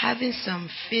having some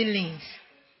feelings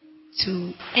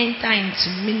to enter into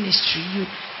ministry, you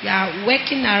are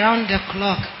working around the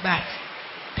clock, but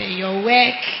your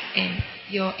work and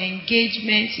your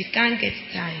engagement, you can't get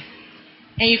time.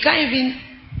 And you can't even...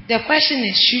 The question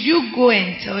is, should you go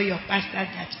and tell your pastor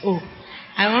that,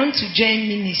 I want to join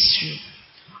ministry?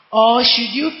 Or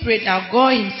should you pray that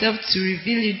God himself to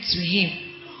reveal it to him?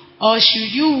 Or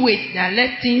should you wait that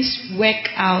let things work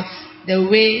out the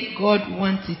way God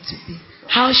wants it to be?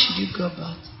 How should you go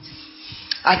about it?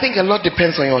 I think a lot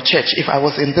depends on your church. If I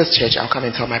was in this church, I'll come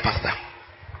and tell my pastor.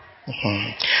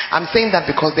 I'm saying that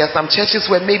because there are some churches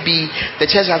where maybe the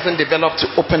church hasn't developed to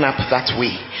open up that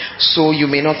way, so you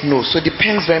may not know. So it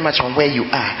depends very much on where you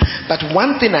are. But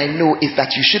one thing I know is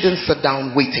that you shouldn't sit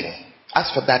down waiting. As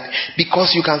for that,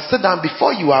 because you can sit down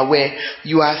before you are aware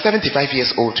you are 75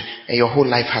 years old and your whole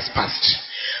life has passed.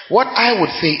 What I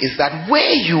would say is that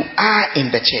where you are in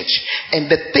the church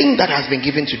and the thing that has been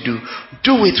given to do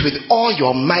it with all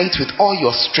your might, with all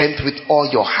your strength, with all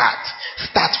your heart.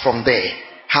 Start from there.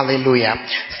 Hallelujah.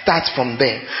 Start from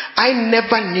there. I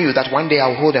never knew that one day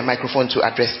I'll hold a microphone to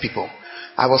address people.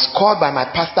 I was called by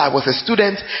my pastor. I was a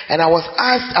student, and I was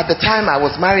asked, at the time I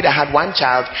was married, I had one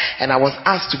child, and I was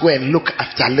asked to go and look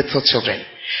after little children.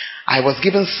 I was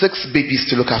given 6 babies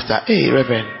to look after. Hey,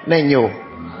 Reverend, Nenyo.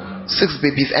 6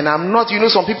 babies, and I'm not,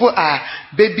 some people are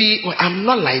baby. I'm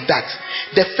not like that.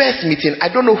 The first meeting, I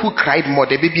don't know who cried more,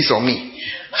 the babies or me.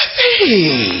 I say,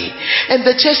 hey, and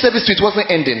the church service it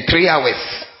wasn't ending 3 hours.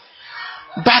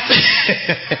 But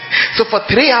so for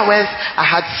 3 hours, I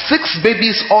had 6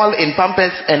 babies all in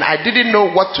Pampers, and I didn't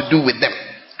know what to do with them.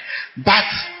 But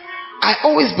I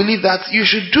always believe that you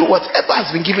should do whatever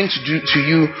has been given to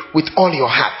you with all your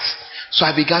heart. So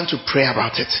I began to pray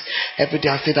about it. Every day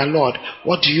I said, Lord,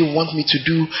 what do you want me to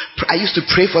do? I used to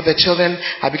pray for the children.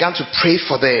 I began to pray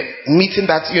for the meeting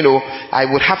that, I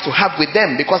would have to have with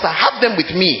them, because I have them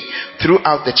with me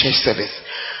throughout the church service.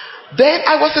 Then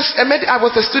I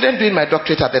was a student doing my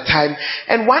doctorate at the time.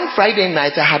 And one Friday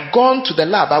night I had gone to the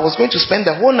lab. I was going to spend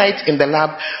the whole night in the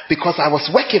lab because I was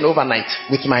working overnight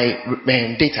with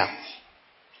my data.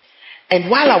 And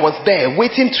while I was there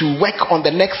waiting to work on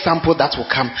the next sample that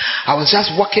will come, I was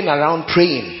just walking around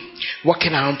praying.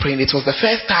 It was the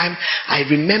first time I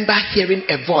remember hearing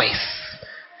a voice.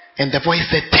 And the voice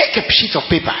said, take a sheet of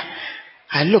paper.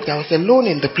 I looked, I was alone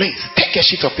in the place. Take a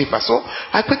sheet of paper. So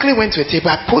I quickly went to a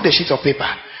table, I pulled a sheet of paper.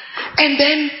 And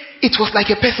then it was like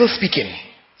a person speaking.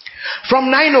 From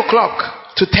 9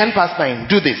 o'clock to 9:10,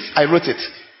 do this. I wrote it.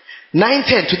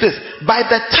 9:10 to this. By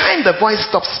the time the voice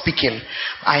stopped speaking,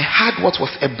 I had what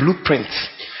was a blueprint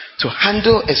to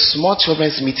handle a small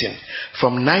children's meeting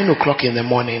from 9 o'clock in the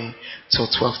morning till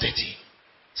 12:30.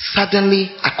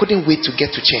 Suddenly, I couldn't wait to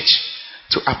get to church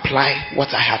to apply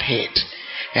what I had heard.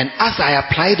 And as I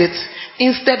applied it,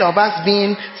 instead of us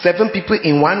being 7 people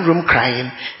in one room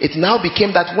crying, it now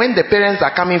became that when the parents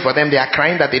are coming for them, they are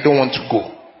crying that they don't want to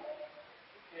go.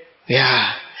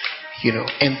 Yeah.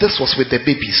 And this was with the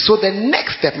babies. So the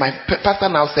next step, my pastor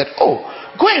now said,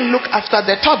 go and look after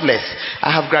the toddlers.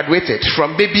 I have graduated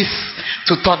from babies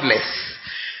to toddlers.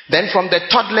 Then from the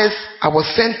toddlers, I was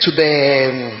sent to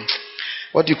the,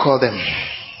 what do you call them?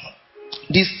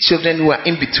 These children who are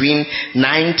in between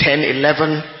 9, 10,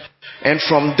 11. And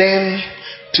from them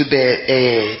to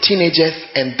the teenagers.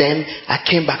 And then I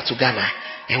came back to Ghana.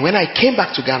 And when I came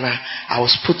back to Ghana, I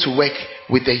was put to work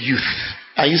with the youth.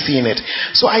 Are you seeing it?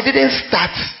 So I didn't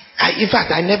start. In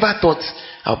fact, I never thought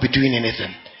I'll be doing anything.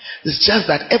 It's just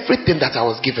that everything that I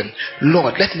was given,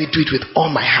 Lord, let me do it with all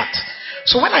my heart.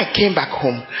 So when I came back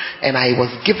home and I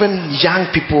was given young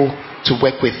people to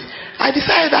work with, I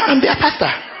decided that I'm their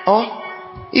pastor.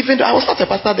 Even though I was not a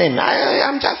pastor then,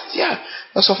 I'm just,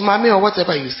 lots of mommy or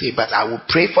whatever you say, but I will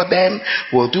pray for them.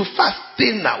 We'll do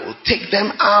fasting. I will take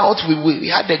them out.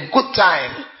 We had a good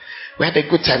time. We had a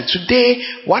good time. Today,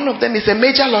 one of them is a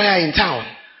major lawyer in town.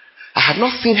 I had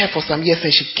not seen her for some years, and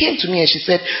she came to me and she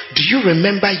said, do you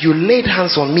remember you laid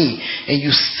hands on me and you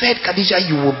said, Khadija,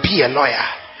 you will be a lawyer.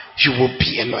 You will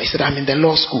be a lawyer. I said, I'm in the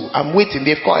law school. I'm waiting.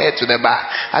 They've called her to the bar.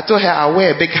 I told her I'll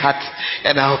wear a big hat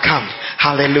and I'll come.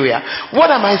 Hallelujah. What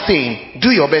am I saying?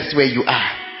 Do your best where you are.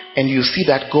 And you see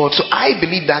that God. So I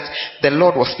believe that the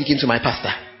Lord was speaking to my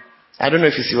pastor. I don't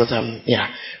know if you see what I'm,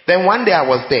 Then one day I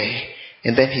was there.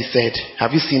 And then he said,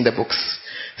 have you seen the books?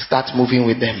 Start moving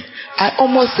with them. I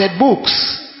almost said, books?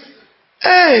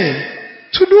 Hey,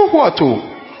 to do what?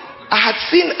 I had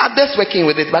seen others working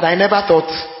with it, but I never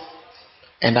thought.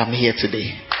 And I'm here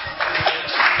today.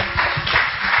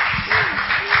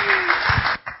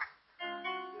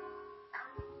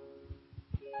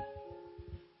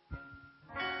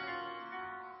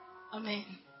 Amen.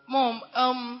 Mom,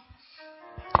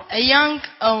 a young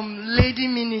lady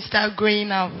minister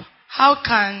growing up, how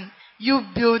can you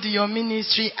build your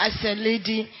ministry as a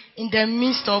lady in the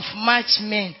midst of much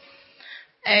men?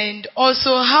 And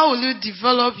also, how will you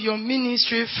develop your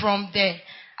ministry from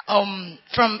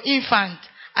infant,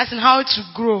 as in how to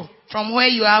grow from where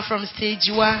you are from stage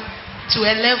 1 to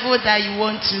a level that you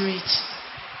want to reach?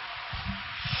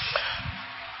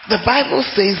 The Bible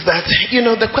says that,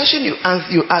 the question you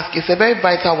ask is a very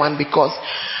vital one, because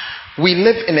we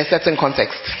live in a certain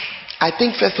context. I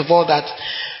think, first of all, that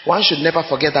one should never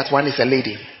forget that one is a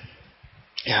lady.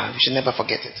 We should never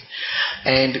forget it.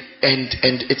 And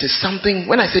it is something,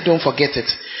 when I say don't forget it,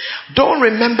 don't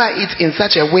remember it in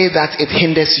such a way that it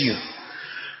hinders you.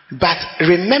 But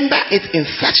remember it in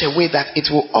such a way that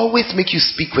it will always make you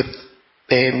speak with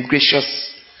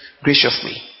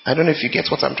graciously. I don't know if you get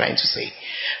what I'm trying to say.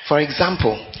 For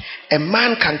example, a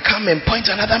man can come and point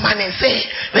to another man and say,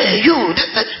 hey,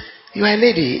 you are a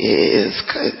lady.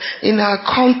 In our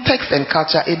context and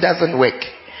culture, it doesn't work.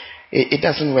 It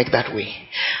doesn't work that way.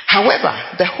 However,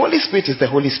 the Holy Spirit is the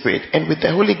Holy Spirit. And with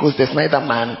the Holy Ghost, there's neither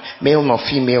man, male nor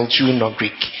female, Jew nor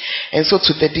Greek. And so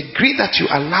to the degree that you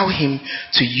allow him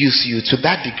to use you, to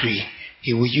that degree,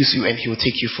 he will use you and he will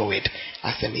take you forward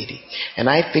as a lady. And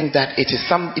I think that it is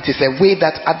a way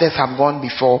that others have gone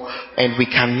before, and we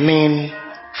can learn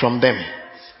from them.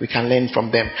 We can learn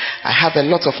from them. I have a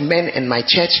lot of men in my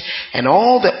church, and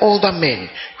all the older men,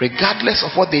 regardless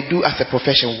of what they do as a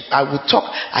profession,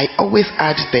 I always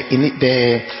add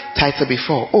the title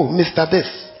before. Oh, Mr. This,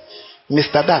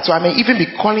 Mr. That. So I may even be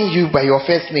calling you by your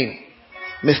first name,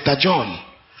 Mr. John.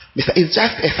 It's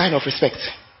just a sign of respect.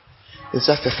 It's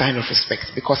just a sign of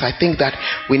respect, because I think that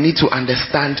we need to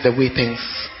understand the way things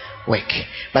work.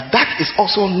 But that is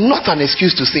also not an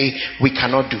excuse to say we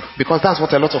cannot do, because that's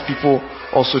what a lot of people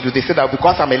also do. They say that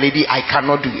because I'm a lady, I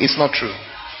cannot do. It's not true.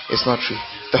 It's not true.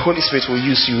 The Holy Spirit will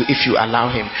use you if you allow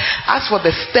him. As for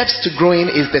the steps to growing,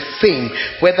 is the same.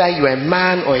 Whether you're a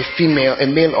man or a female, a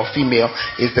male or female,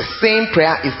 is the same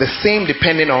prayer, is the same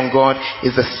depending on God,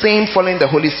 is the same following the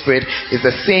Holy Spirit, is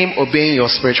the same obeying your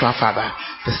spiritual father.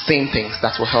 The same things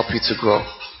that will help you to grow.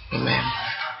 Amen.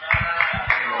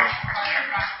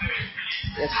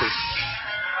 Yes, please.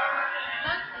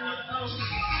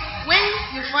 When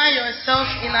you find yourself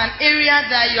in an area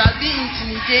that you are being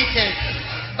intimidated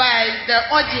by the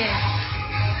audience,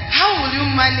 how will you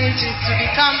manage it to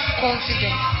become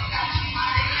confident?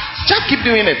 Just keep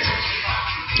doing it.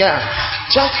 Yeah,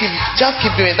 just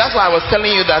keep doing it. That's why I was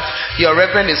telling you that your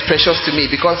reverend is precious to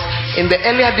me, because in the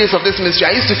earlier days of this ministry,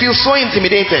 I used to feel so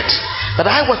intimidated.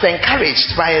 But I was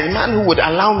encouraged by a man who would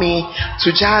allow me to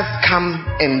just come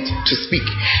and to speak.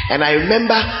 And I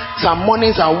remember some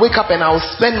mornings I'll wake up and I'll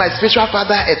send my spiritual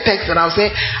father a text and I'll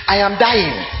say, I am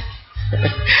dying.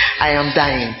 I am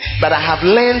dying. But I have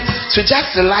learned to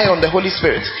just rely on the Holy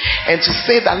Spirit and to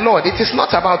say that, Lord, it is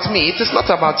not about me, it is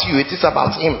not about you, it is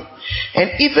about him.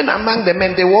 And even among the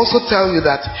men, they will also tell you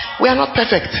that we are not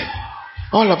perfect.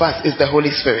 All of us is the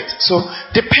Holy Spirit. So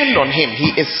depend on him.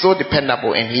 He is so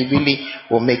dependable, and he really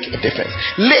will make a difference.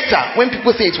 Later, when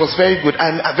people say it was very good,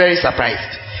 I'm very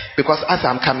surprised, because as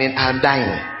I'm coming, I'm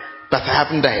dying, but I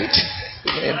haven't died.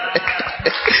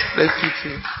 Bless you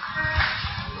too.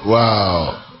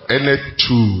 Wow. Any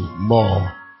two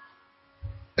more.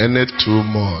 Then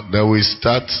we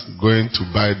start going to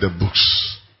buy the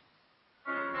books.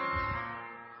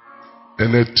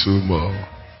 Any two more.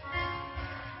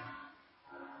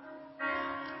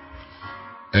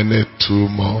 Any two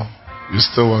more. You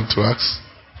still want to ask?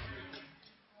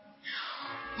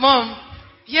 Mom,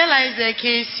 here lies the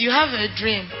case. You have a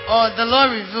dream, or the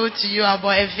Lord revealed to you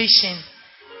about a vision,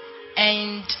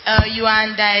 and you are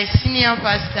under a senior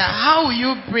pastor. How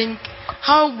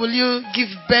will you give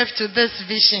birth to this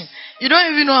vision? You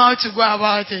don't even know how to go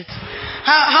about it.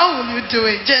 How will you do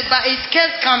it? But it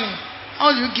kept coming.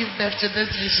 How will you give birth to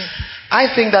this vision? I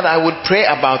think that I would pray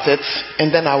about it,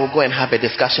 and then I will go and have a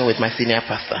discussion with my senior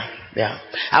pastor. Yeah,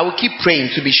 I will keep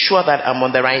praying to be sure that I'm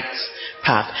on the right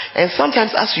path. And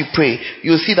sometimes as you pray,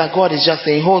 you'll see that God is just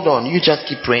saying, hold on, you just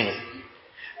keep praying.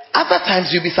 Other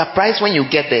times you'll be surprised when you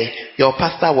get there, your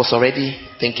pastor was already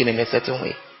thinking in a certain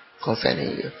way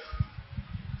concerning you.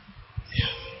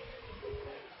 Yeah.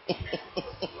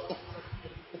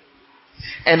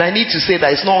 And I need to say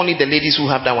that it's not only the ladies who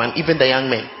have that one, even the young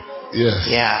men. Yes.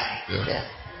 Yeah.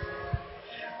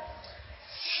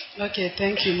 Okay,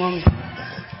 thank you, Mommy.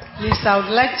 Please, I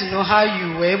would like to know how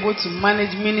you were able to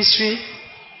manage ministry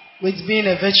with being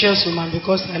a virtuous woman,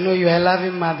 because I know you are a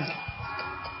loving mother.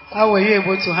 How were you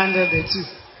able to handle the two?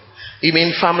 You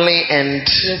mean family and...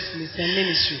 Yes, please, and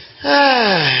ministry.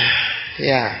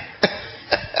 Yeah.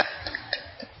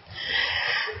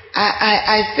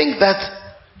 I think that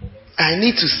I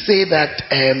need to say that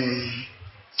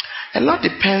a lot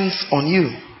depends on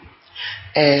you,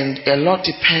 and a lot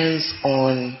depends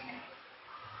on...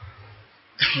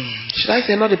 should I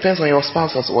say a lot depends on your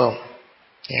spouse as well?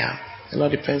 Yeah, a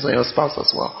lot depends on your spouse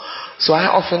as well. So I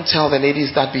often tell the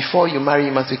ladies that before you marry,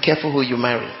 you must be careful who you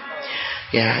marry.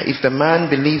 Yeah, if the man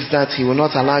believes that he will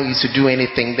not allow you to do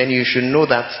anything, then you should know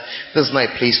that this is not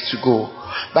a place to go.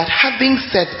 But having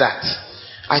said that,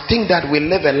 I think that we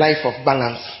live a life of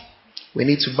balance. We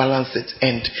need to balance it,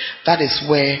 and that is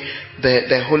where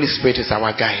the Holy Spirit is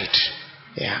our guide.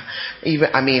 Yeah,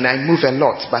 I move a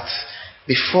lot, but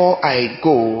before I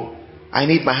go, I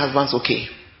need my husband's okay.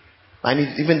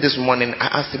 Even this morning,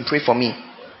 I asked him, pray for me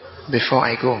before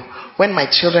I go. When my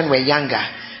children were younger,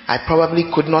 I probably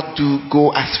could not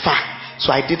go as far.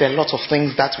 So I did a lot of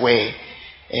things that were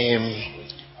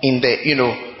in the,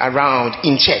 around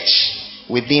in church,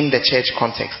 within the church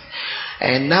context.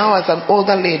 And now as an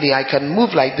older lady, I can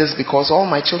move like this because all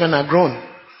my children are grown.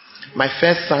 My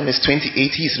first son is 28.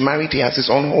 He's married. He has his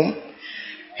own home.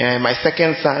 And my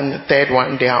second son, third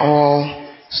one, they are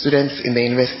all students in the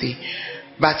university.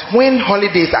 But when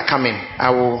holidays are coming,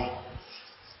 I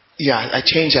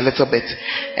change a little bit.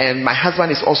 And my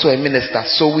husband is also a minister.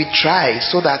 So we try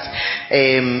so that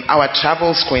our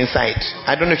travels coincide.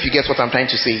 I don't know if you get what I'm trying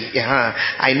to say.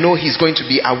 I know he's going to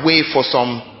be away for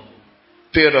some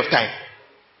period of time.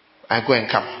 I go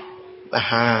and come.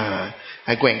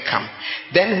 I go and come.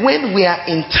 Then when we are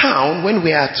in town,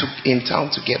 in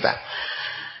town together,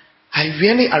 I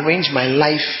really arrange my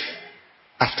life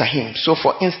after him. So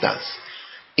for instance,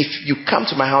 if you come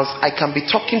to my house, I can be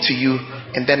talking to you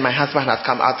and then my husband has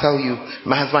come. I'll tell you,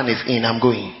 my husband is in, I'm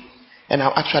going. And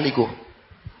I'll actually go.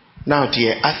 Now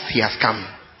dear, as he has come,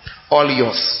 all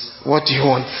yours. What do you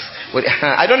want?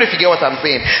 I don't know if you get what I'm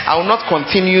saying. I will not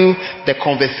continue the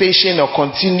conversation or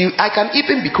continue. I can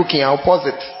even be cooking. I'll pause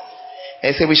it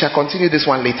and say we shall continue this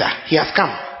one later. He has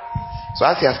come. So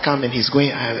as he has come and he's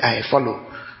going, I follow.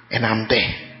 And I'm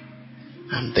there.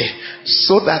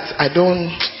 So that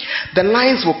the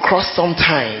lines will cross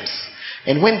sometimes.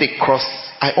 And when they cross,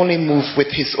 I only move with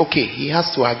his okay. He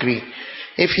has to agree.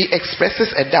 If he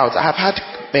expresses a doubt, I have had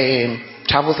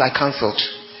travels I cancelled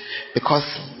because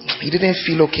he didn't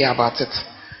feel okay about it,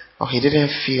 or he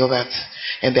didn't feel that.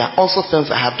 And there are also things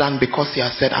I have done because he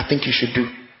has said, I think you should do.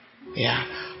 Yeah.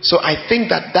 So I think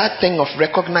that thing of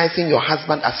recognizing your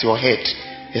husband as your head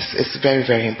is very,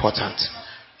 very important.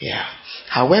 Yeah.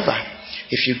 However,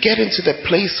 if you get into the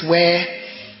place where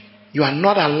you are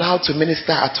not allowed to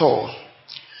minister at all,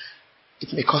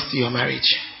 it may cost you your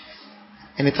marriage.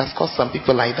 And it has cost some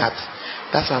people like that.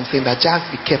 That's why I'm saying that just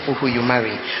be careful who you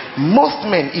marry. Most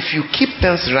men, if you keep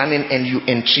things running and you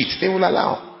entreat, they will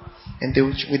allow. And they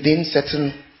will, within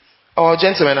certain... Oh,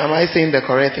 gentlemen, am I saying the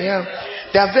correct thing? Yeah.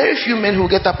 There are very few men who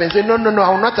get up and say, no, I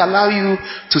will not allow you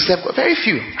to serve God. Very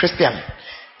few, Christian.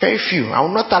 Very few. I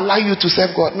will not allow you to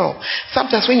serve God. No.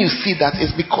 Sometimes when you see that,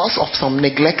 it's because of some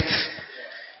neglect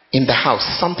in the house.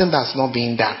 Something that's not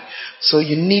being done. So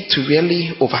you need to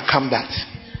really overcome that.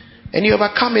 And you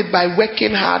overcome it by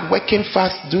working hard, working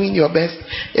fast, doing your best.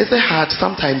 Is it hard?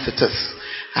 Sometimes it is.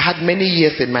 I had many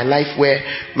years in my life where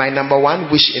my number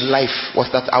one wish in life was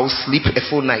that I would sleep a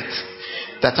full night.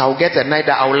 That I will get a night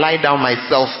that I will lie down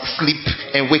myself, sleep,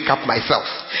 and wake up myself.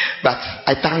 But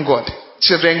I thank God.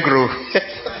 Children grow.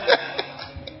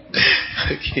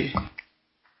 Okay.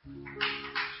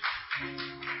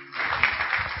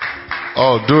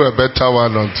 Oh, do a better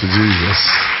one unto Jesus.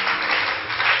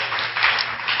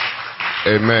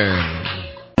 Amen.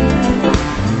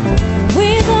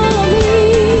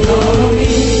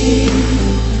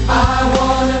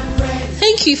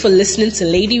 Thank you for listening to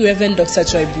Lady Reverend Dr.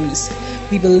 Joy Bruce.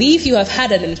 We believe you have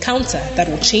had an encounter that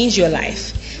will change your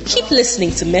life. Keep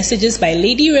listening to messages by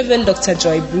Lady Reverend Dr.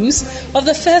 Joy Bruce of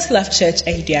the First Love Church,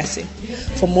 Ediasi.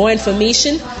 For more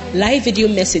information, live video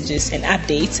messages, and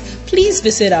updates, please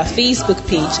visit our Facebook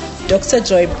page, Dr.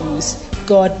 Joy Bruce.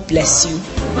 God bless you.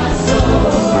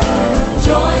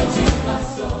 Joy